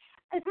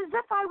 It's as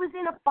if I was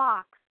in a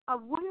box, a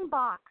wooden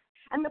box,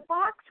 and the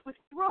box was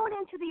thrown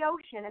into the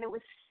ocean and it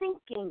was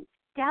sinking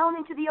down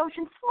into the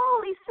ocean,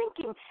 slowly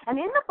sinking. And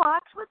in the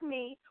box was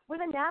me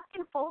with a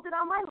napkin folded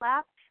on my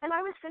lap, and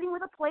I was sitting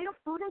with a plate of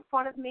food in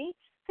front of me,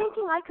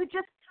 thinking I could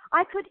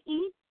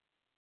eat.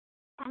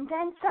 And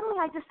then suddenly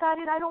I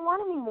decided I don't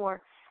want any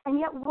more. And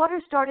yet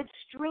water started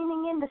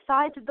streaming in the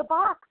sides of the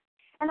box.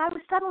 And I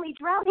was suddenly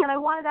drowning, and I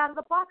wanted out of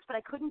the box, but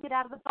I couldn't get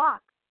out of the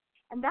box.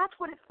 And that's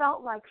what it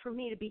felt like for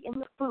me to be in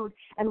the food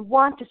and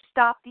want to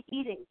stop the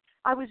eating.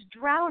 I was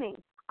drowning.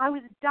 I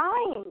was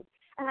dying,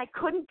 and I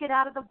couldn't get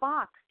out of the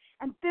box.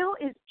 And Bill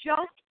is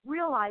just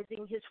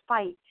realizing his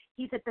fight.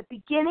 He's at the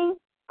beginning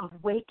of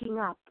waking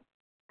up.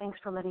 Thanks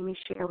for letting me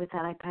share with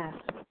that. I pass.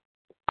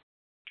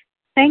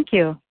 Thank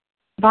you.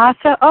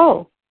 Vasa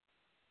O.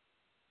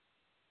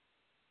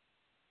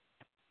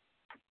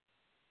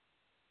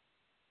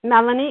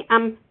 Melanie,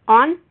 I'm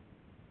on.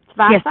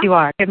 Vasa? Yes, you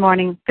are. Good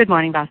morning. Good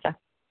morning, Vasa.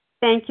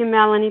 Thank you,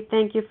 Melanie.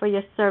 Thank you for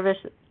your service,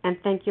 and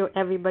thank you,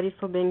 everybody,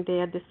 for being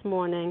there this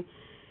morning.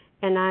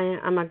 And I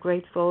am a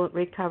grateful,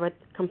 recovered,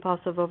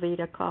 compulsive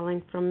overeater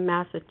calling from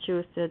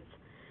Massachusetts.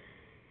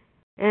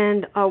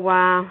 And, oh,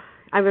 wow,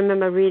 I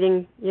remember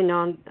reading,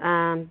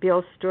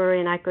 Bill's story,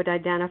 and I could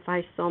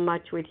identify so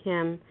much with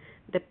him.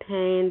 The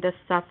pain, the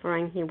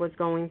suffering he went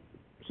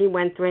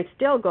through, and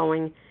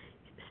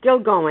still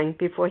going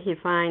before he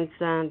finds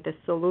the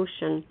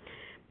solution.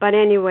 But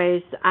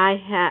anyways,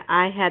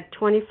 I had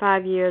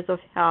 25 years of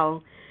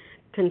hell,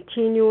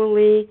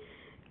 continually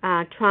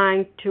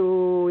trying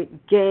to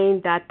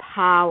gain that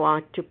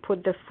power to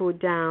put the food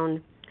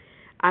down.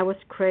 I was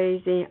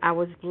crazy. I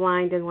was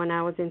blinded when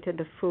I was into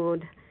the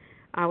food.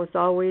 I was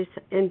always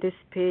in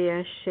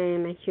despair,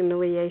 shame, and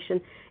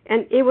humiliation.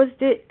 And it was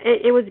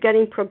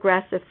getting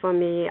progressive for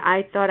me.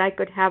 I thought I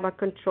could have a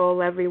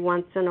control every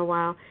once in a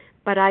while,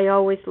 but I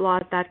always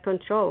lost that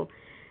control.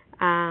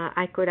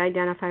 I could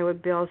identify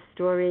with Bill's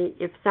story.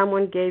 If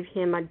someone gave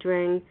him a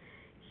drink,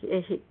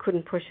 he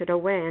couldn't push it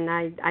away, and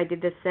I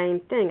did the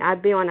same thing.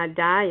 I'd be on a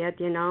diet,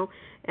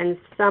 and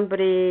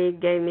somebody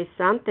gave me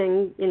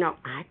something,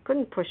 I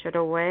couldn't push it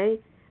away.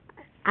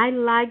 I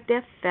liked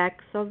the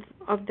effects of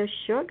the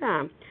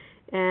sugar.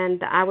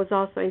 And I was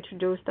also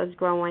introduced as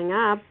growing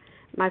up,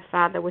 my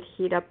father would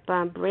heat up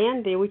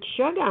brandy with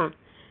sugar,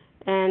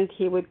 and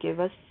he would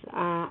give us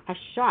a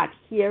shot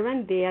here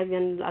and there,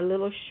 and a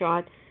little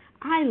shot.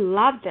 I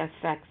loved the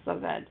effects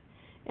of it.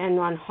 And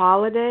on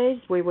holidays,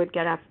 we would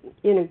get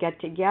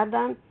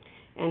together,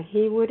 and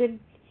he would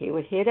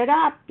hit it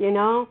up,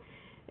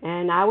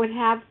 and I would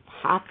have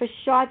half a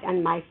shot,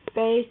 and my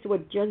face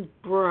would just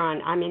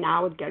burn. I mean, I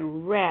would get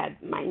red.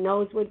 My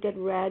nose would get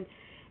red,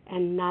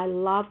 and I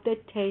loved the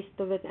taste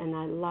of it, and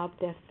I loved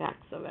the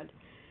effects of it.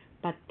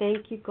 But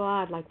thank you,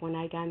 God, like when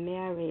I got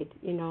married,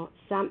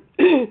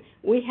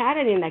 we had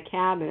it in the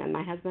cabinet,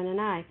 my husband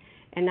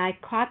and I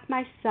caught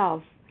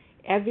myself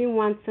every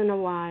once in a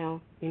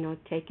while,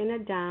 taking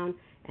it down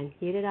and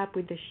heat it up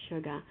with the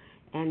sugar.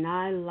 And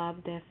I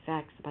loved the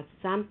effects, but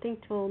something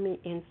told me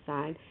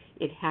inside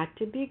it had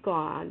to be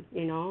God,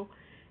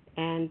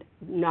 and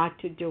not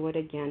to do it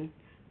again.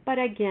 But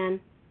again,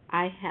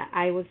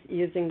 I was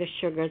using the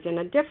sugars in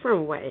a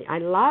different way. I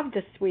loved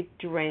the sweet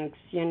drinks,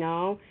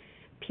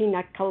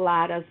 peanut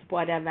coladas,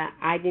 whatever.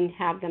 I didn't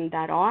have them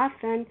that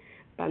often,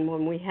 but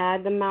when we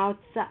had them out,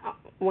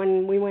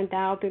 when we went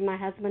out with my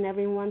husband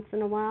every once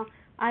in a while,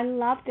 I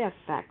loved the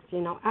effects,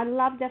 I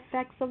loved the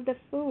effects of the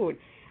food.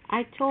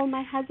 I told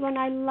my husband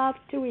I love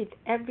to eat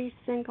every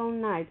single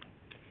night.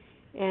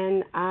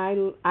 And I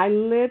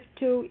live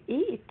to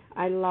eat.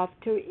 I love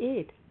to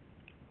eat.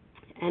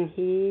 And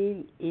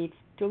he eats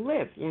to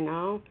live,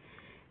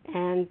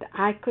 And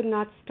I could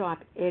not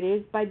stop. It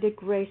is by the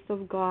grace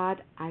of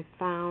God I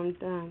found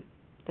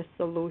the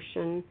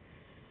solution.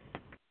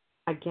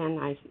 Again,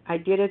 I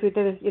did it with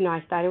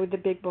I started with the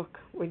big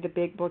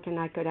book, and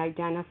I could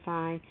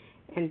identify.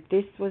 And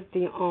this was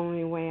the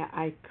only way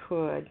I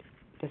could.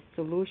 The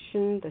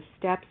solution, the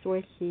steps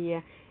were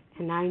here,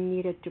 and I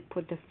needed to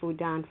put the food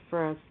down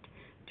first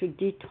to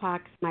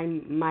detox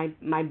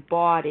my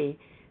body,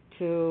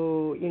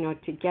 to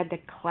get the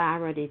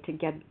clarity, to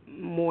get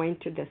more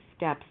into the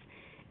steps.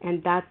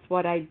 And that's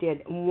what I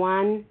did.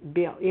 One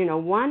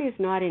is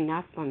not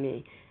enough for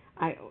me.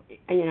 I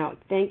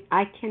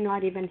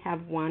cannot even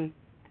have one.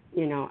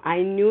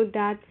 I knew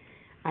that.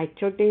 I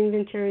took the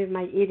inventory of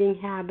my eating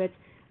habits.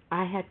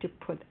 I had to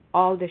put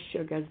all the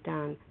sugars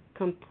down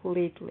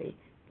completely.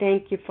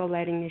 Thank you for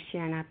letting me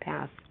share, and I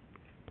pass.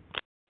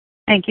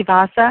 Thank you,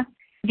 Vasa.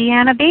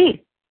 Deanna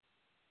B.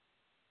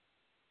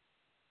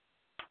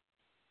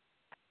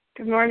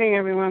 Good morning,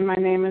 everyone. My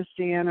name is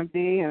Deanna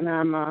B., and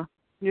I'm a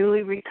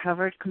newly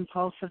recovered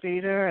compulsive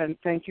eater, and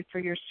thank you for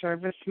your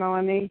service,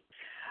 Melanie.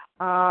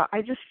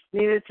 I just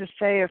needed to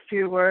say a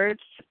few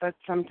words, but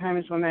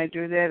sometimes when I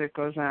do that, it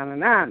goes on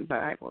and on, but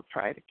I will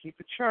try to keep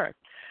it short.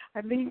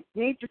 I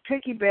need to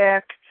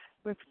piggyback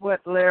with what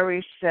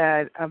Larry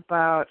said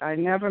about I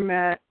never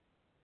met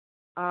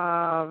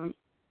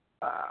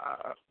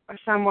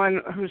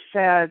someone who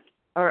said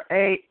or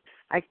ate,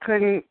 I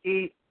couldn't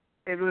eat,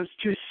 it was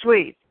too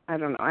sweet. I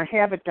don't know. I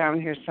have it down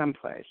here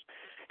someplace.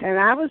 And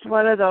I was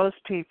one of those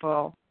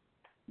people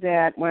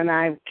that when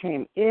I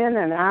came in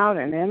and out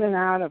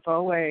of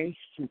OA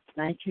since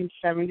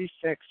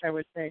 1976, I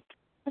would say,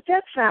 but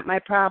that's not my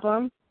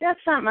problem.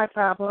 That's not my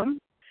problem.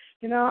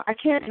 I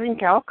can't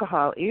drink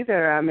alcohol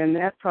either. I'm in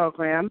that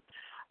program.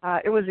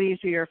 It was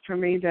easier for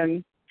me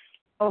than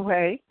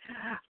OA.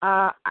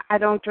 I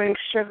don't drink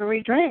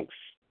sugary drinks.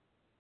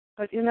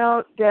 But,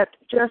 that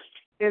just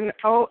in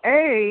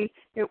OA,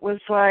 it was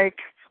like,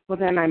 well,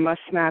 then I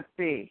must not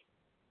be.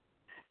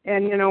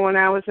 And, you know, when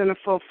I was in a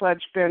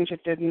full-fledged binge,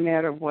 it didn't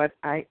matter what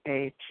I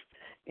ate.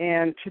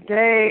 And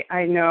today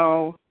I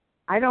know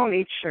I don't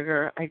eat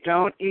sugar. I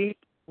don't eat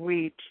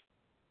wheat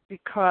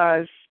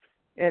because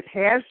it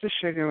has the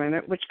sugar in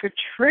it, which could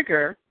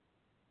trigger.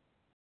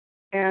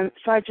 And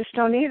so I just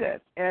don't eat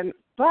it.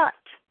 But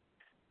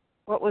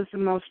what was the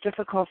most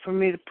difficult for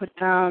me to put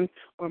down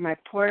were my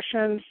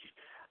portions,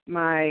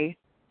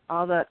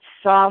 all that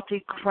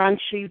salty,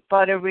 crunchy,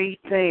 buttery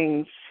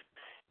things.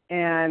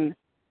 And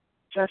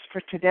just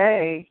for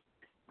today,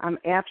 I'm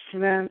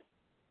abstinent.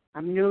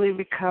 I'm newly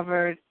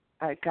recovered.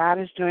 God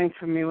is doing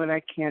for me what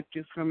I can't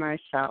do for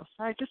myself.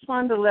 So I just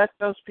wanted to let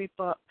those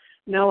people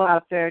know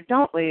out there,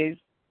 don't leave.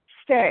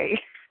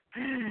 Stay.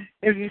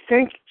 If you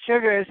think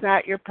sugar is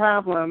not your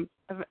problem,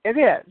 it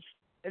is.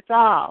 It's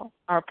all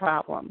our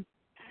problem,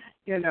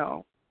 you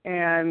know.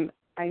 And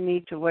I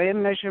need to weigh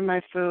and measure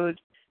my food.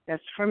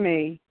 That's for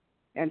me.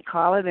 And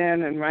call it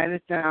in and write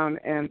it down.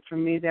 And for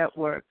me, that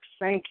works.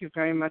 Thank you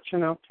very much,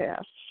 and I'll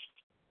pass.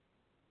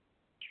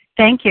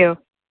 Thank you.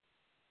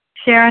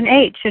 Sharon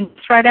H. And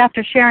right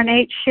after Sharon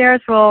H. shares,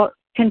 we'll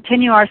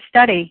continue our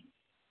study.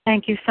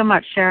 Thank you so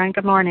much, Sharon.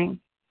 Good morning.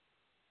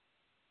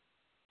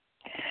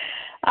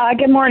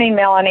 Good morning,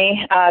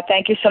 Melanie.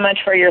 Thank you so much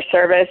for your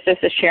service. This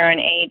is Sharon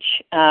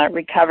H.,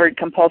 recovered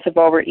compulsive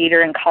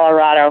overeater in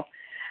Colorado.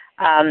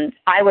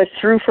 I was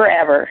through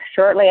forever.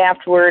 Shortly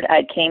afterward,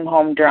 I came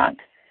home drunk.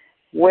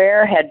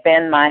 Where had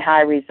been my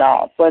high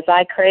resolve? Was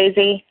I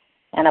crazy?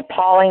 An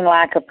appalling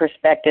lack of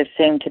perspective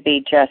seemed to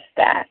be just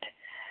that.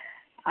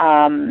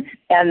 And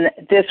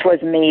this was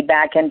me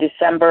back in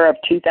December of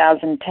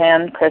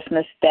 2010,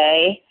 Christmas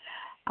Day.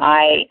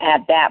 I,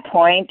 at that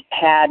point,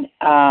 had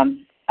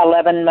 10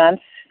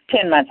 months.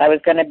 I was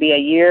going to be a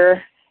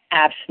year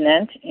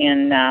abstinent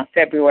in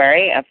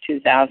February of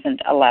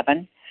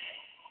 2011.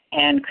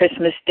 And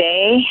Christmas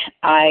Day,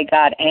 I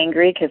got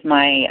angry because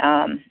my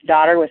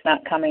daughter was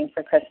not coming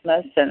for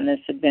Christmas, and this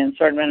had been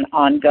sort of an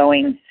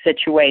ongoing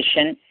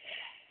situation.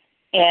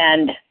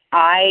 And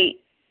I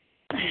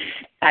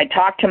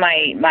talked to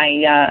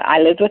I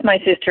lived with my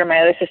sister.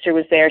 My other sister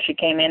was there. She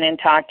came in and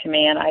talked to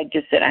me, and I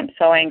just said, I'm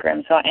so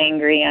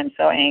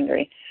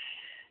angry.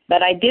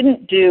 But I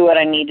didn't do what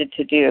I needed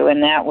to do,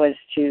 and that was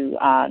to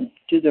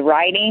do the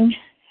writing,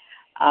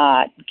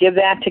 give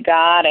that to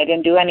God. I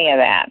didn't do any of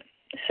that.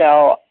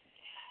 So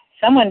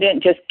someone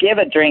didn't just give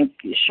a drink,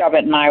 shove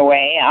it my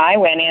way. I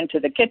went into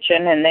the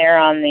kitchen, and there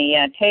on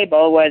the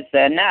table was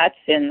the nuts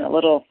in the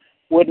little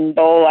wooden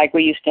bowl like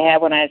we used to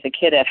have when I was a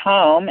kid at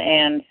home,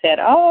 and said,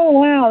 oh,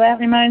 wow, that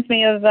reminds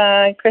me of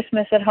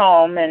Christmas at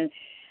home, and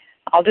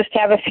I'll just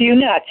have a few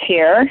nuts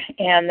here.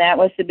 And that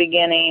was the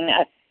beginning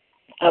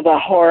of a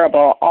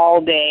horrible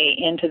all-day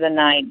into the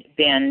night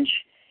binge.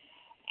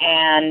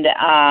 And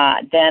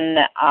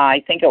then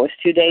I think it was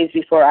 2 days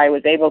before I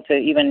was able to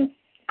even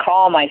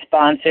call my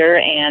sponsor,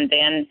 and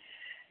then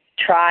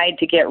tried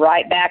to get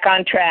right back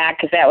on track,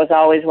 because that was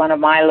always one of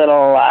my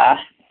little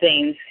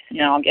things,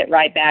 I'll get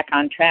right back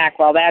on track.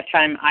 Well, that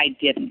time I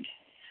didn't,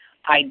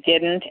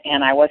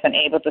 and I wasn't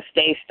able to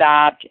stay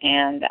stopped,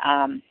 and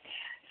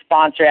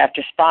sponsor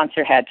after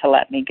sponsor had to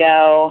let me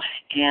go.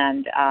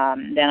 And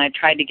then I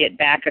tried to get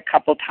back a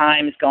couple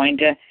times, going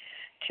to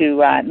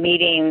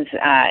meetings.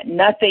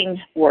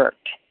 Nothing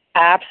worked.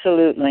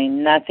 Absolutely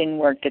nothing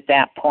worked at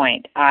that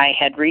point. I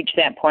had reached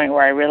that point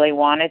where I really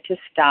wanted to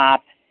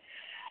stop,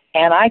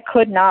 and I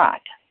could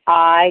not.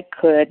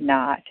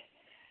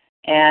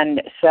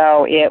 And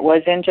so it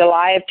was in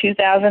July of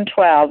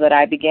 2012 that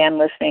I began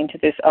listening to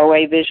this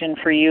OA Vision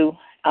for You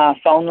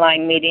phone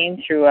line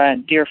meeting through a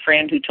dear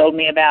friend who told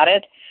me about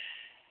it.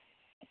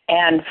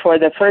 And for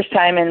the first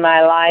time in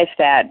my life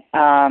that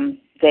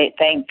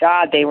thank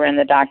God they were in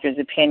the doctor's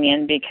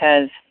opinion,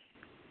 because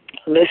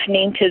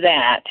listening to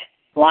that,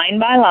 line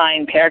by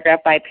line,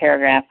 paragraph by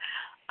paragraph,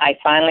 I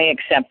finally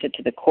accepted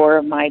to the core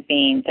of my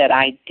being that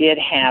I did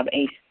have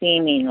a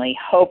seemingly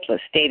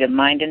hopeless state of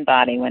mind and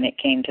body when it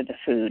came to the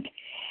food.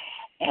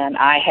 And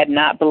I had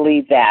not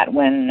believed that.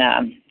 When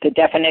the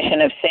definition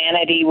of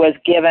sanity was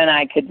given,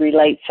 I could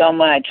relate so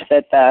much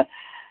that the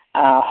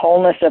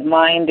wholeness of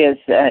mind is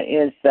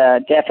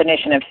the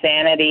definition of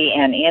sanity,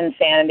 and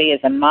insanity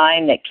is a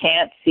mind that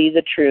can't see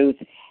the truth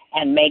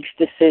and makes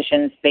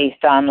decisions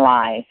based on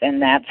lies. And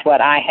that's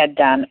what I had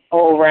done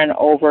over and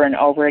over and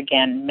over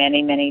again,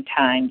 many, many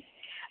times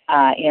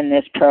in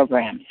this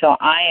program. So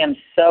I am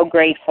so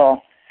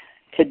grateful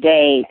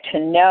today to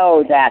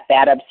know that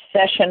that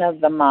obsession of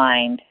the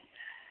mind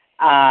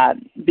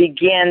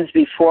begins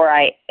before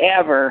I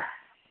ever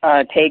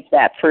take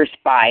that first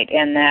bite,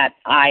 and that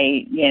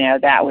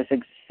that was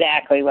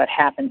exactly what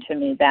happened to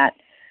me that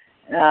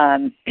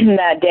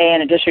day.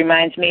 And it just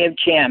reminds me of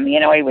Jim. He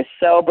was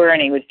sober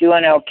and he was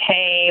doing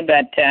okay,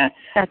 but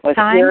was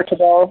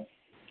irritable.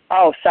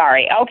 Oh,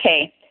 sorry.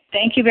 Okay.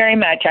 Thank you very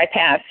much. I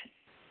pass.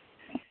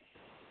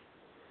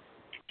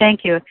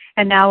 Thank you.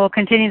 And now we'll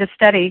continue the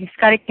study.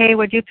 Scotty K.,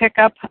 would you pick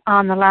up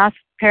on the last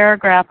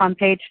paragraph on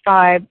page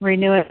 5,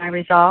 renewing my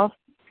resolve?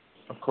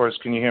 Of course.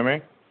 Can you hear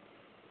me?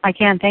 I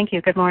can. Thank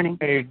you. Good morning.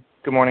 Hey,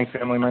 Good morning,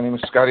 family. My name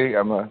is Scotty.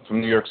 I'm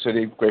from New York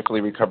City,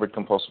 gratefully recovered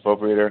compulsive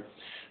overeater.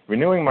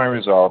 Renewing my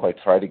resolve, I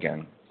tried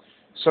again.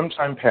 Some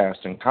time passed,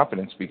 and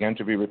confidence began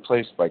to be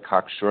replaced by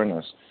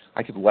cocksureness.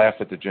 I could laugh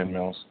at the gin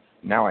mills.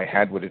 Now I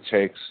had what it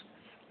takes.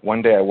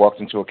 One day I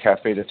walked into a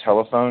cafe to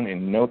telephone.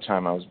 In no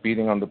time I was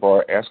beating on the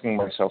bar, asking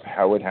myself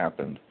how it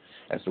happened.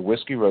 As the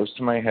whiskey rose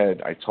to my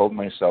head, I told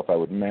myself I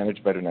would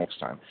manage better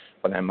next time,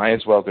 but I might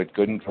as well get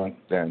good and drunk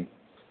then,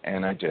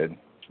 and I did.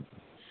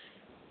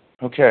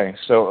 Okay,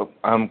 so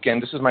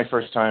again, this is my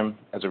first time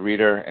as a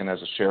reader and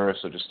as a sharer,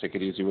 so just take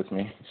it easy with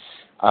me.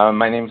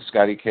 My name is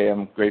Scotty K.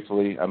 I'm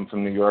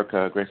from New York,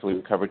 gratefully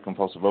recovered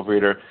compulsive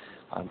overeater.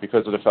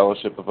 Because of the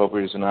Fellowship of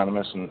Overeaters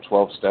Anonymous and the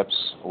 12 steps,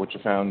 which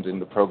are found in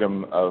the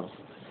program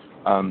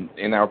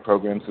in our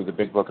program through the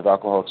Big Book of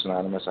Alcoholics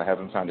Anonymous, I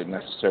haven't found it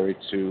necessary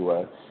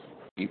to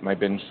eat my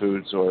binge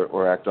foods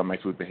or act on my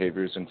food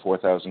behaviors in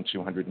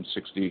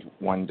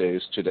 4,261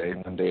 days today,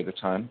 one day at a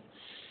time.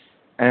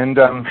 And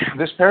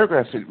this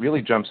paragraph, it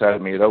really jumps out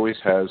at me. It always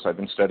has. I've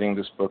been studying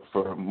this book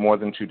for more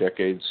than 2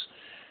 decades.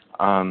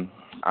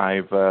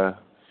 I've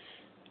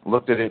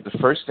looked at it. The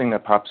first thing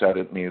that pops out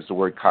at me is the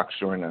word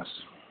cocksureness.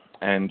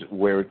 And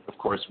where it, of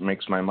course,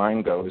 makes my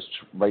mind go is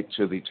right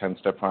to the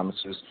 10-step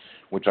promises,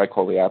 which I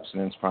call the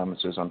abstinence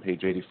promises on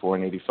page 84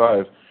 and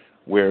 85,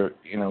 where,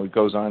 it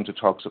goes on to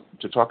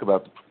talk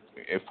about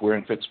if we're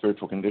in fit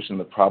spiritual condition,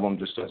 the problem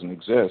just doesn't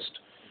exist.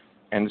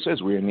 And it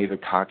says we are neither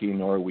cocky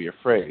nor are we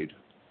afraid.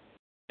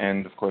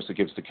 And, of course, it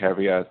gives the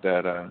caveat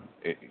that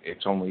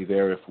it's only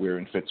there if we're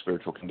in fit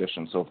spiritual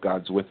condition. So if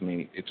God's with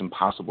me, it's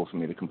impossible for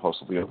me to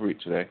compulsively overeat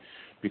today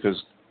because,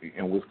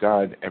 with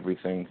God,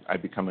 I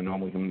become a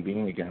normal human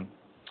being again.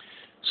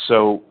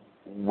 So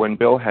when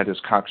Bill had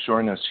his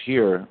cocksureness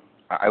here,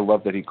 I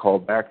love that he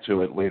called back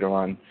to it later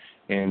on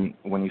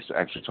when he's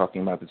actually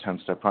talking about the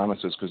 10-step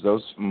promises, because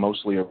those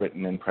mostly are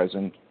written in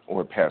present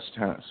or past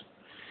tense.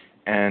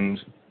 And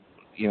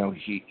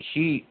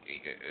he,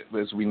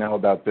 as we know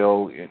about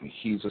Bill,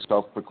 he's a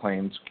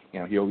self-proclaimed,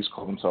 he always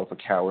called himself a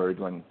coward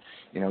when,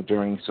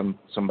 during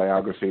some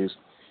biographies,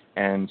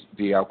 and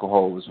the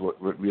alcohol was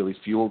what really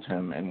fueled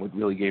him and what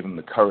really gave him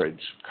the courage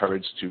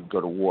to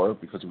go to war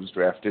because he was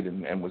drafted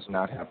and was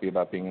not happy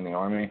about being in the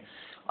Army.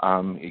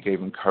 It gave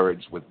him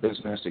courage with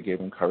business. It gave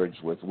him courage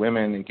with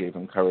women. It gave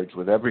him courage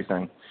with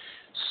everything.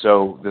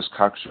 So this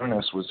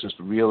cocksureness was just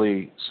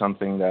really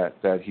something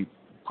that he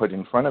put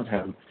in front of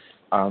him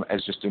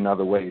as just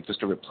another way,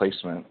 just a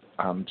replacement.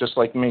 Just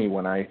like me,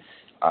 when I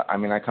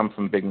come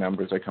from big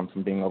numbers. I come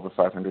from being over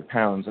 500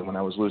 pounds, and when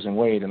I was losing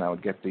weight, and I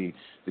would get they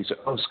said,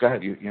 "Oh,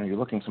 Scott, you're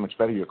looking so much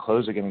better. Your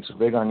clothes are getting so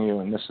big on you,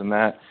 and this and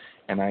that."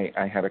 And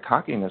I had a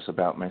cockiness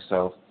about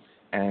myself,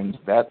 and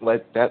that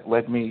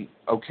led me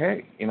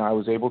okay. I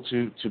was able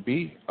to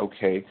be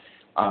okay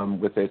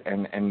with it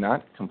and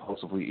not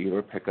compulsively eat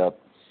or pick up.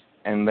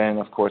 And then,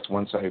 of course,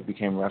 once I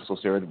became restless,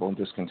 irritable, and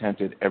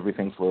discontented,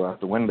 everything flew out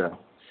the window.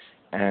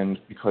 And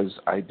because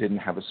I didn't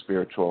have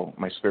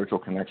my spiritual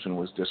connection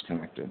was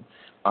disconnected,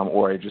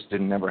 or I just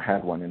never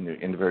had one in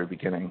the very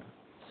beginning.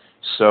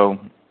 So,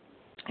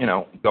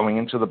 going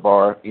into the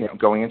bar,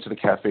 going into the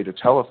cafe to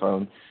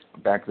telephone,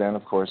 back then,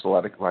 of course,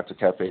 lots of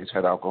cafes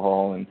had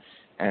alcohol,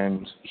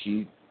 and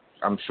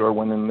I'm sure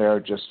went in there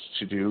just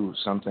to do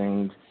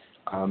something,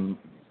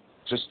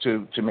 just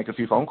to make a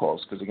few phone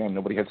calls, because again,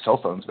 nobody had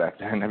cell phones back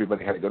then.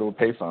 Everybody had to go to a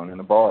payphone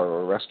in a bar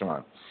or a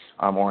restaurant,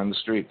 or on the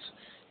streets.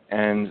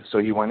 And so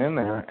he went in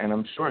there, and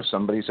I'm sure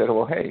somebody said,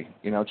 well, hey,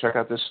 check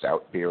out this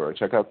stout beer, or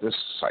check out this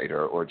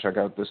cider, or check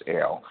out this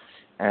ale.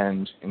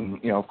 And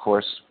of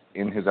course,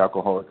 in his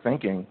alcoholic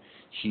thinking,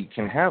 he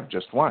can have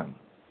just one.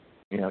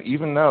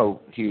 Even though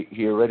he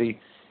already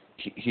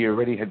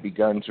had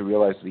begun to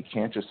realize that he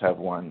can't just have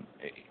one.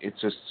 It's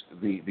just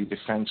the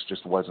defense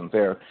just wasn't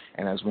there.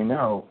 And as we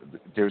know,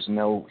 there's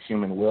no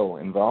human will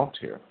involved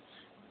here,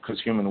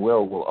 because human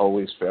will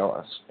always fail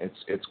us.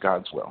 It's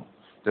God's will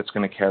that's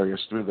going to carry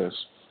us through this.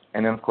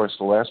 And then, of course,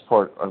 the last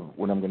part of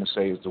what I'm going to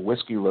say is the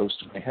whiskey rose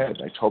to my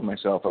head. I told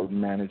myself I would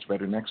manage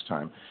better next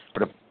time,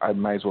 but I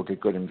might as well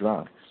get good and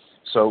drunk.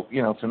 So,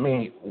 for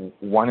me,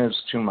 one is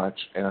too much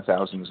and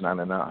 1,000 is not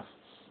enough.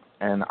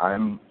 And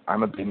I'm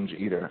a binge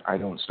eater. I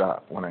don't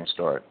stop when I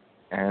start.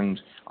 And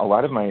a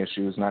lot of my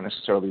issue is not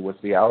necessarily with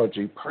the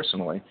allergy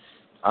personally,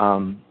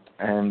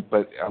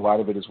 but a lot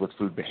of it is with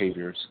food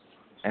behaviors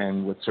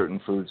and with certain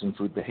foods and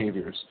food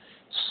behaviors.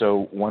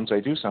 So once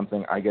I do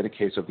something, I get a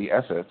case of the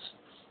F-its.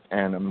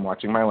 And I'm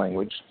watching my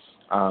language,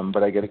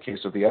 but I get a case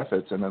of the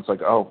F-its, and it's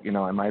like,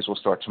 I might as well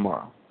start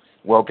tomorrow.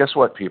 Well, guess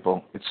what,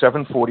 people? It's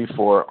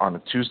 7:44 on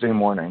a Tuesday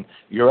morning.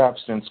 Your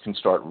abstinence can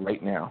start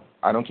right now.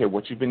 I don't care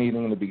what you've been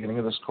eating in the beginning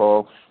of this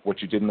call,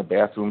 what you did in the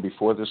bathroom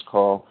before this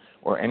call,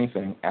 or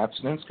anything.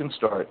 Abstinence can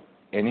start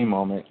any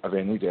moment of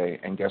any day,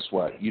 and guess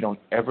what? You don't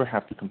ever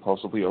have to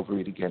compulsively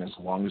overeat again as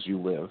long as you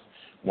live,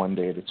 one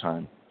day at a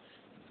time.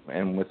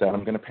 And with that,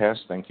 I'm going to pass.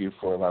 Thank you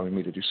for allowing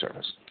me to do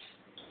service.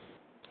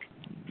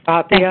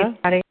 Rabia.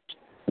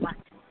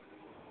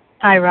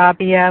 Hi,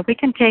 Rabia. We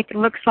can take, it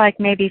looks like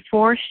maybe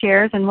 4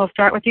 shares, and we'll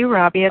start with you,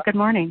 Rabia. Good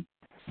morning.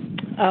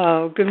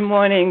 Oh, good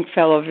morning,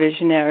 fellow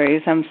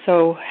visionaries. I'm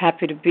so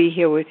happy to be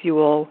here with you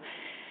all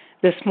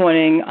this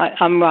morning.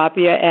 I'm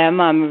Rabia M.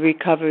 I'm a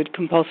recovered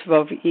compulsive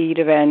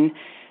overeater and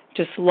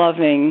just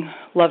loving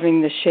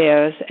the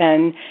shares.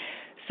 And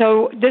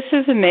so this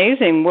is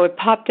amazing. What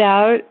popped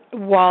out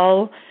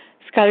while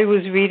Scotty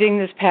was reading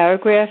this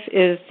paragraph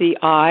is the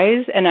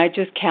I's, and I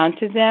just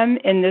counted them.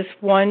 In this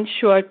one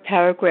short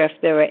paragraph,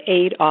 there are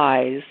 8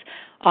 I's.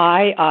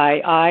 I,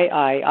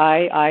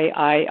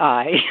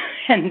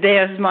 and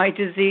there's my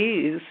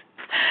disease.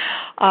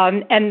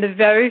 And the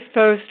very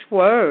first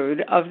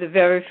word of the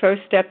very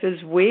first step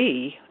is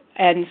we.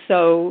 And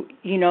so,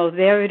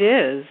 there it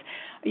is.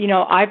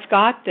 I've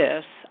got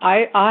this.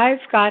 I've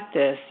got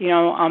this.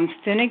 I'm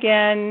thin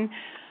again.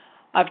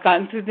 I've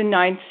gotten through the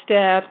 9th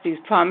step. These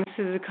promises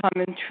are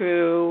coming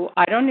true.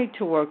 I don't need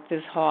to work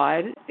this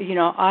hard.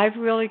 I've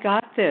really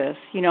got this.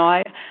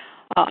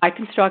 I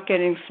can start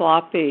getting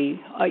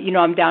sloppy.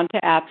 I'm down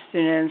to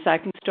abstinence. I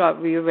can start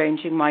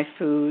rearranging my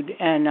food,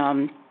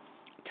 and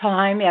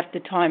time after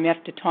time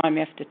after time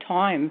after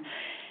time.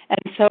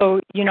 And so,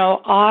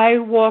 I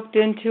walked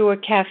into a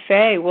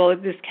cafe. Well,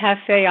 this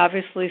cafe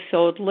obviously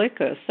sold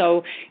liquor.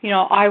 So,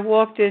 I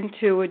walked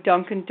into a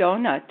Dunkin'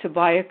 Donut to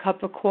buy a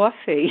cup of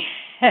coffee.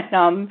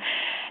 And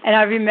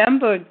I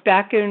remembered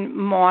back in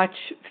March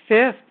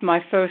 5th,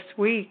 my first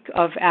week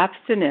of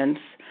abstinence,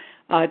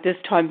 this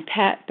time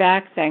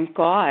back, thank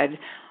God.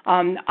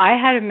 I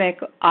had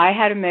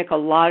to make a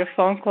lot of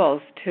phone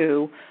calls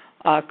to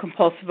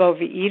compulsive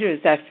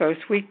overeaters that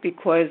first week,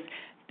 because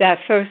that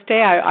first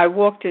day I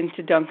walked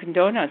into Dunkin'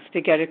 Donuts to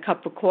get a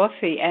cup of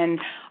coffee, and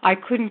I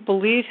couldn't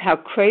believe how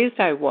crazed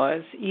I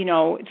was.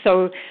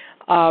 So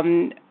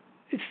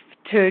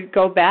to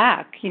go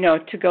back,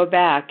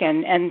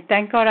 and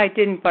thank God I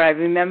didn't, but I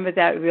remember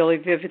that really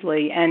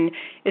vividly, and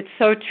it's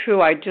so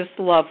true. I just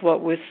love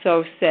what was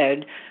so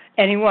said.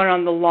 Anyone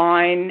on the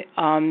line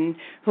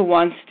who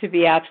wants to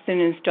be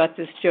abstinent and start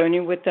this journey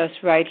with us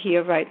right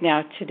here, right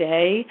now,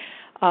 today,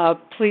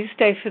 please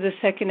stay for the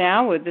second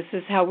hour. This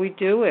is how we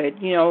do it.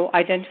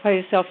 Identify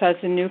yourself as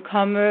a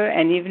newcomer,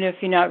 and even if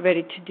you're not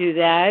ready to do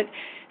that,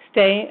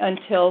 stay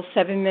until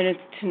 7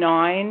 minutes to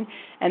 9,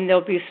 and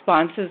there'll be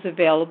sponsors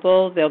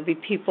available. There'll be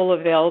people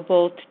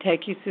available to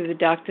take you through the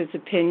doctor's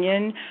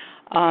opinion.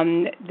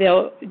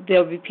 There'll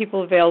be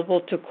people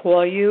available to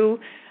call you.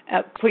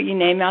 Put your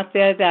name out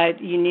there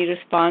that you need a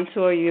sponsor,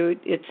 or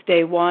it's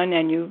day one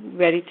and you're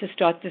ready to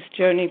start this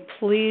journey.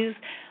 Please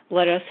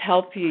let us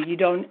help you. You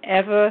don't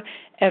ever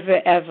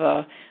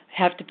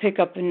have to pick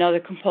up another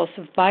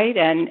compulsive bite,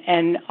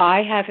 and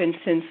I haven't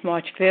since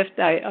March 5th.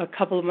 A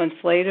couple of months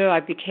later,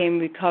 I became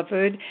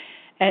recovered,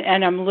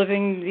 and I'm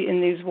living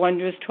in these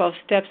wondrous 12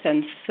 steps,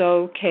 and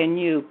so can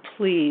you.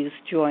 Please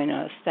join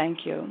us.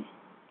 Thank you.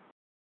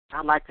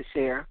 I'd like to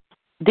share.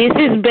 This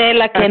is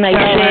Bella. Can I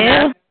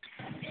share?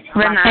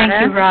 Renata.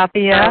 Thank you,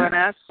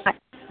 Rabia.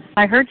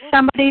 I heard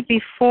somebody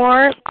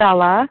before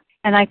Bella,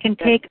 and I can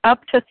take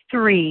up to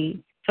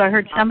 3. So I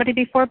heard somebody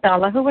before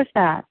Bella. Who was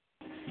that?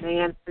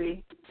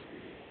 Nancy.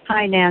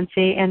 Hi,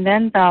 Nancy, and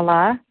then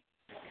Bella,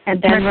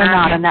 and then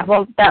Renata. And that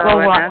will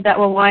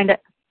wind up.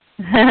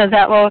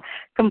 That will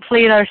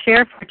complete our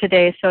share for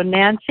today. So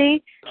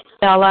Nancy,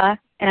 Bella,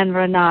 and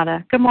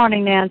Renata. Good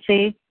morning,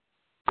 Nancy.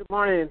 Good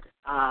morning.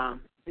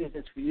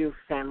 Business for You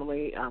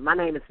family. My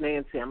name is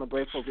Nancy. I'm a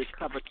grateful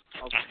recovered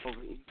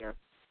overeater.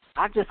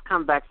 I've just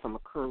come back from a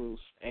cruise,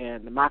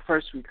 and my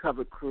first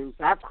recovered cruise.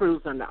 I've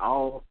cruised under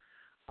all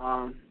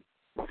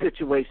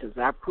situations.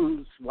 I've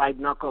cruised white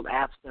knuckle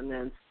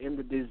abstinence, in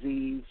the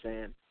disease,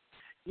 and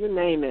you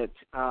name it.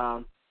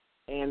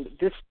 And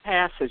this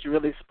passage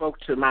really spoke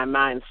to my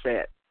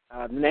mindset.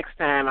 Next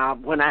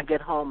time, when I get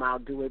home, I'll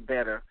do it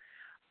better.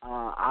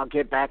 I'll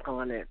get back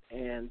on it,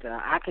 and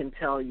I can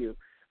tell you,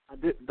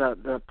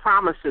 the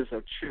promises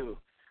are true.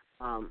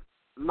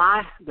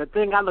 The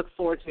thing I look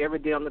forward to every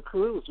day on the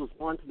cruise was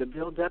going to the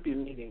Bill W.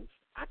 meetings.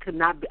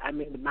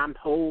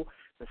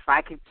 The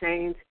psychic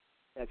change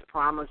that's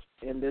promised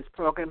in this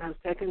program has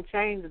taken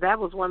change. That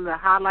was one of the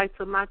highlights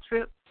of my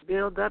trip,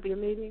 Bill W.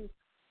 meetings.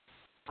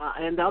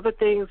 And the other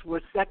things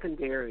were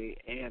secondary.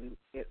 And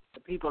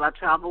the people I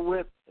traveled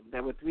with,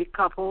 there were 3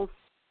 couples,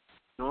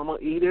 normal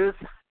eaters.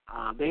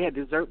 They had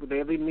dessert with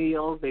every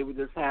meal. They were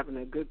just having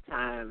a good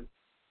time.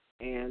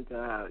 And,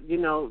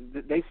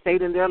 they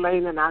stayed in their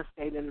lane and I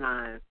stayed in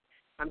mine.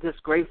 I'm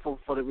just grateful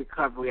for the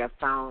recovery I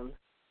found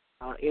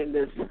in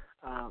this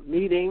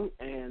meeting.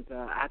 And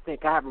I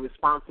think I have a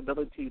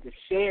responsibility to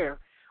share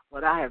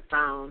what I have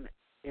found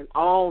in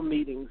all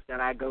meetings that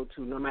I go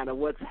to, no matter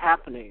what's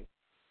happening.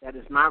 That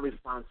is my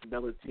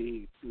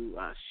responsibility to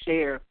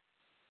share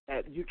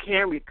that you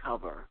can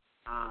recover.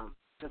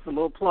 Just a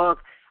little plug,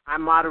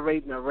 I'm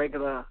moderating a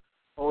regular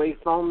OA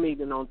phone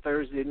meeting on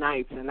Thursday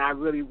nights, and I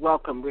really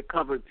welcome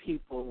recovered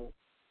people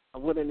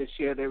willing to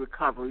share their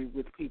recovery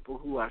with people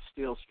who are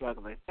still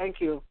struggling.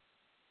 Thank you.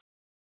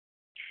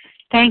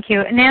 Thank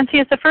you. Nancy,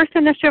 is the first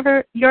initial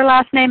of your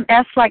last name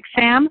S like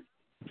Sam?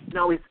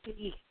 No, it's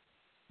E.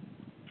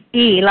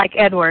 E like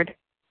Edward.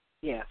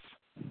 Yes.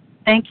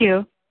 Thank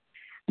you.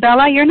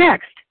 Bella, you're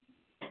next.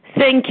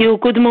 Thank you.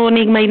 Good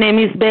morning. My name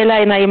is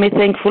Bella, and I am a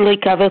thankful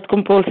recovered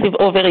compulsive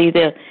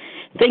overeater.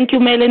 Thank you,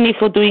 Melanie,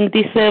 for doing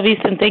this service,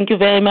 and thank you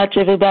very much,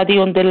 everybody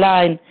on the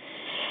line.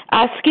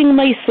 Asking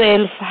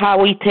myself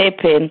how it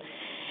happened.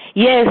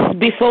 Yes,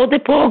 before the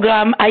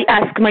program, I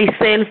asked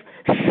myself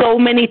so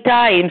many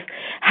times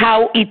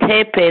how it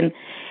happened,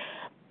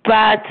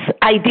 but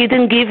I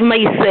didn't give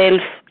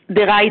myself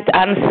the right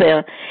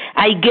answer.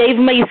 I gave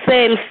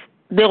myself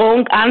the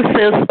wrong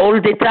answers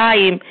all the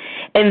time,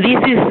 and this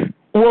is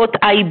what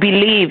I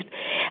believed.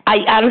 I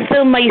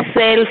answer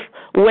myself,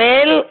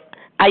 well,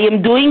 I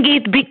am doing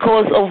it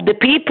because of the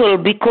people,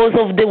 because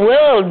of the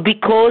world,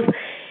 because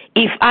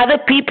if other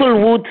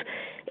people would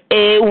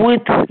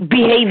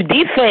behave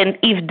different,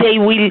 if they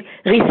will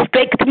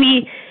respect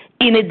me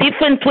in a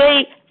different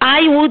way,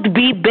 I would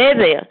be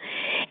better.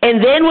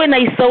 And then when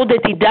I saw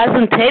that it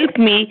doesn't help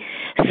me,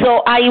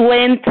 so I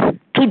went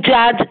to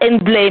judge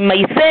and blame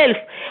myself.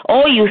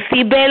 Oh, you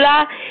see,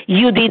 Bella,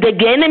 you did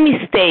again a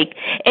mistake.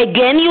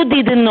 Again, you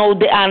didn't know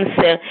the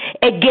answer.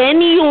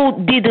 Again,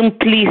 you didn't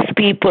please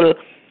people.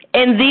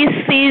 And this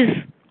is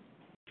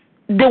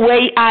the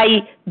way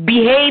I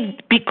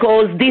behaved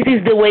because this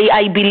is the way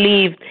I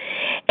believed.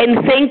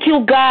 And thank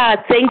you, God,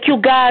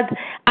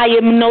 I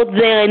am not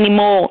there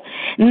anymore.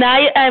 Now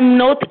I am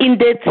not in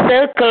that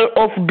circle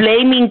of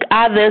blaming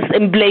others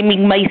and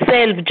blaming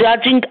myself,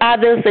 judging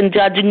others and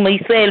judging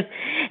myself.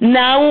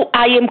 Now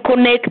I am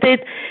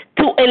connected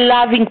to a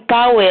loving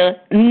power,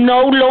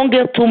 no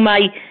longer to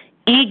my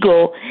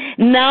ego.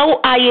 Now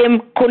I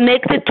am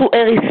connected to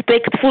a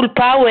respectful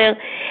power,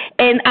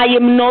 and I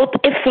am not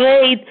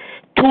afraid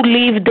to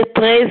live the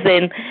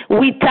present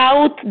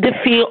without the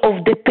fear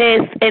of the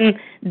past and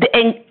the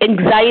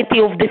anxiety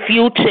of the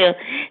future.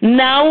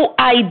 Now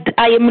I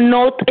am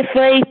not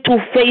afraid to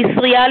face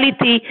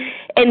reality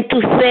and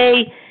to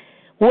say,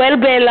 well,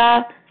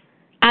 Bella,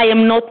 I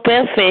am not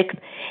perfect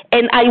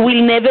and I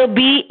will never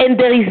be, and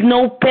there is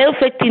no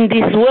perfect in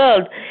this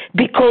world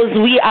because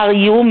we are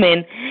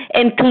human.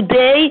 And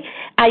today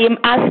I am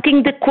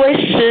asking the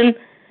question,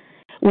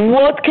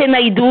 what can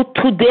I do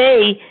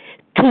today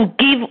to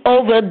give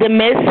over the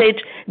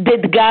message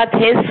that God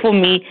has for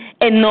me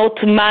and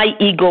not my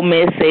ego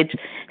message?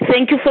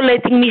 Thank you for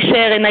letting me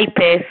share, and I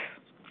pass.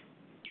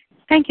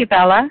 Thank you,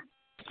 Bella.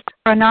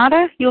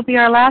 Renata, you'll be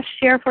our last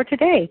share for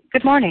today.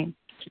 Good morning.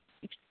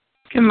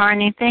 Good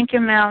morning. Thank you,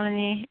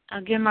 Melanie.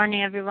 Good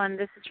morning, everyone.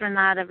 This is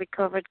Renata,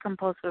 recovered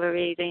compulsive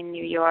overeater in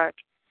New York.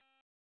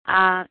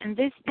 And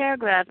this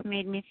paragraph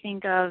made me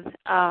think of,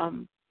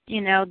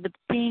 the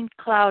pink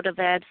cloud of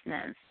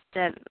abstinence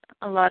that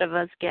a lot of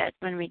us get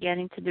when we get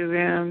into the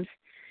rooms.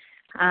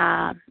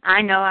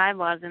 I know I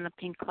was in a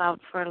pink cloud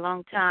for a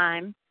long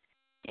time.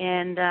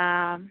 And,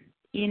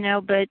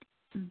 but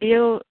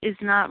Bill is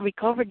not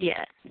recovered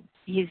yet.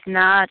 He's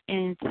not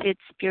in fit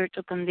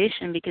spiritual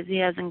condition because he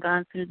hasn't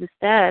gone through the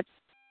steps.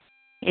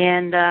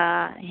 And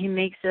he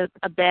makes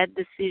a bad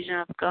decision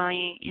of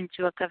going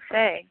into a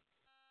cafe.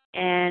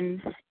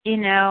 And,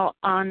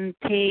 on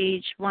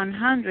page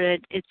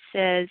 100, it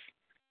says,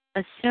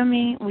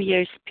 assuming we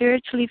are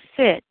spiritually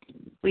fit,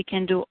 we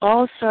can do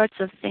all sorts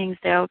of things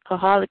that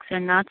alcoholics are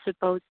not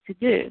supposed to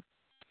do.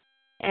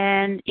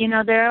 And,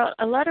 there are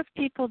a lot of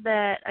people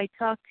that I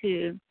talk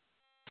to,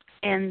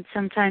 and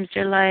sometimes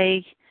they're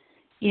like,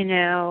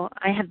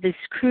 I have this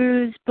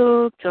cruise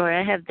booked, or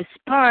I have this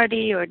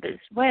party, or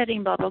this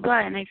wedding, blah, blah, blah,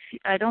 and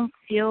I don't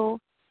know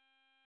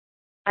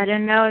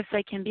if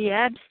I can be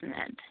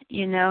abstinent,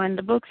 and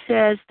the book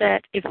says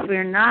that if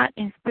we're not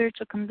in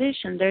spiritual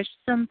condition, there's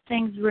some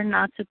things we're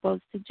not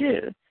supposed to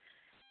do.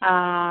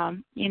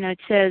 It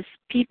says,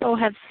 people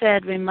have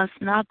said we must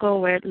not go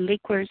where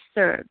liquor is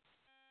served.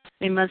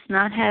 We must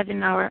not have it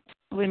in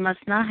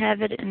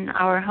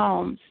our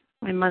homes.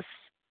 We must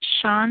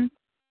shun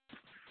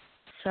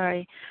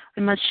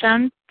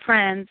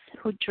friends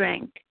who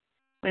drink.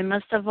 We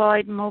must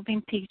avoid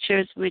moving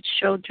pictures which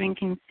show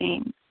drinking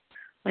scenes.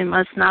 We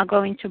must not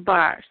go into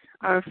bars.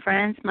 Our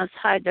friends must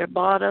hide their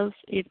bottles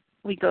if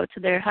we go to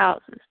their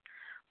houses.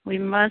 We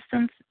must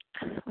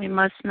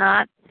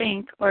not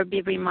think or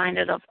be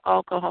reminded of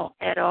alcohol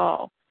at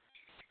all.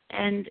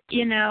 And,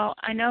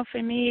 I know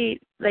for me,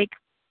 like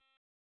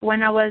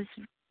when I was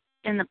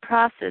in the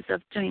process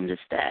of doing the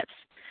steps,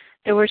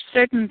 there were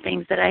certain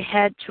things that I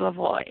had to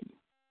avoid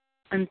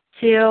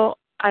until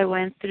I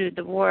went through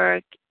the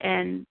work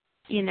and,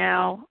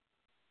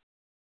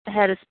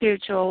 had a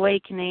spiritual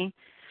awakening.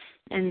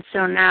 And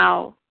so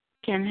now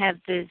can have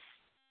this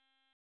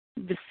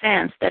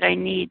defense that I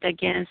need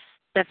against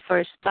the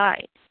first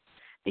bite.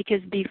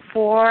 Because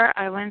before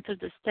I went through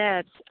the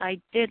steps, I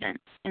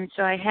didn't. And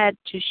so I had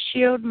to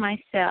shield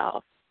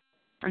myself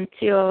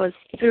until I was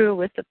through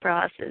with the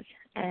process.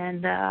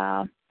 And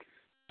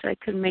so I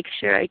could make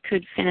sure I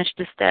could finish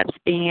the steps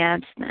being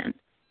abstinent.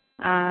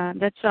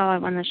 That's all I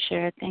want to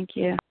share. Thank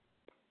you.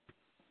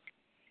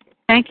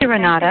 Thank you,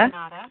 Renata.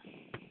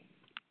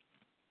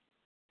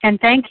 And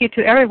thank you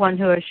to everyone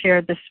who has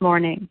shared this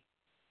morning.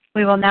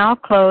 We will now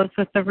close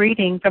with the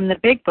reading from the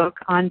Big Book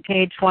on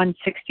page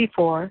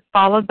 164,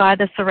 followed by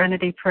the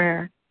Serenity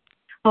Prayer.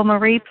 Will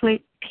Marie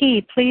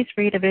P. please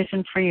read A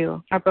Vision for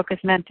You? Our book is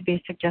meant to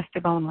be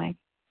suggestive only.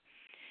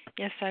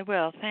 Yes, I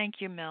will. Thank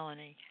you,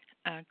 Melanie.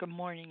 Good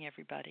morning,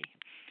 everybody.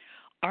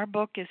 Our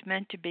book is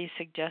meant to be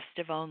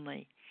suggestive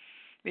only.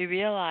 We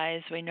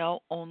realize we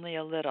know only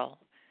a little.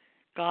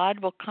 God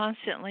will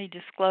constantly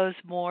disclose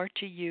more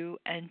to you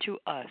and to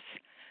us.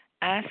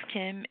 Ask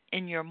Him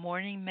in your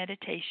morning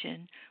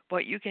meditation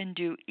what you can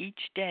do each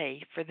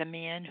day for the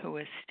man who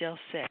is still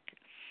sick.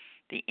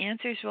 The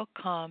answers will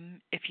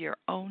come if your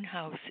own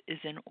house is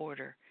in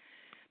order.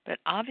 But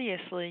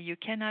obviously, you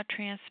cannot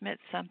transmit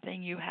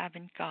something you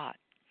haven't got.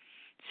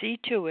 See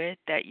to it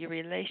that your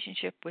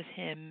relationship with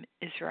Him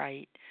is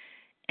right,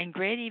 and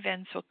great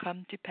events will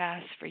come to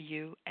pass for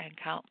you and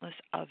countless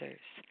others.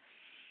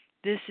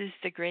 This is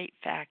the great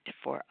fact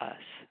for us.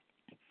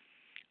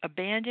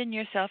 Abandon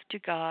yourself to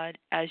God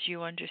as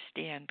you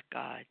understand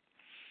God.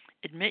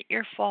 Admit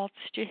your faults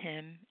to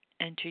Him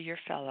and to your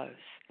fellows.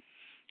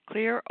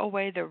 Clear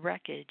away the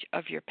wreckage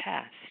of your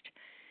past.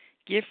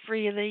 Give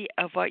freely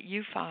of what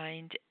you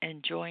find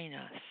and join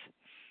us.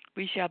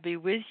 We shall be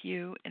with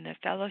you in the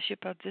fellowship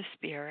of the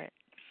Spirit,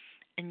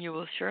 and you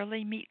will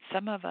surely meet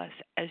some of us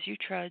as you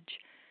trudge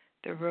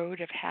the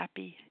road of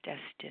happy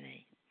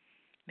destiny.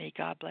 May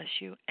God bless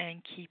you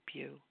and keep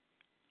you.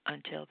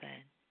 Until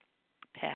then.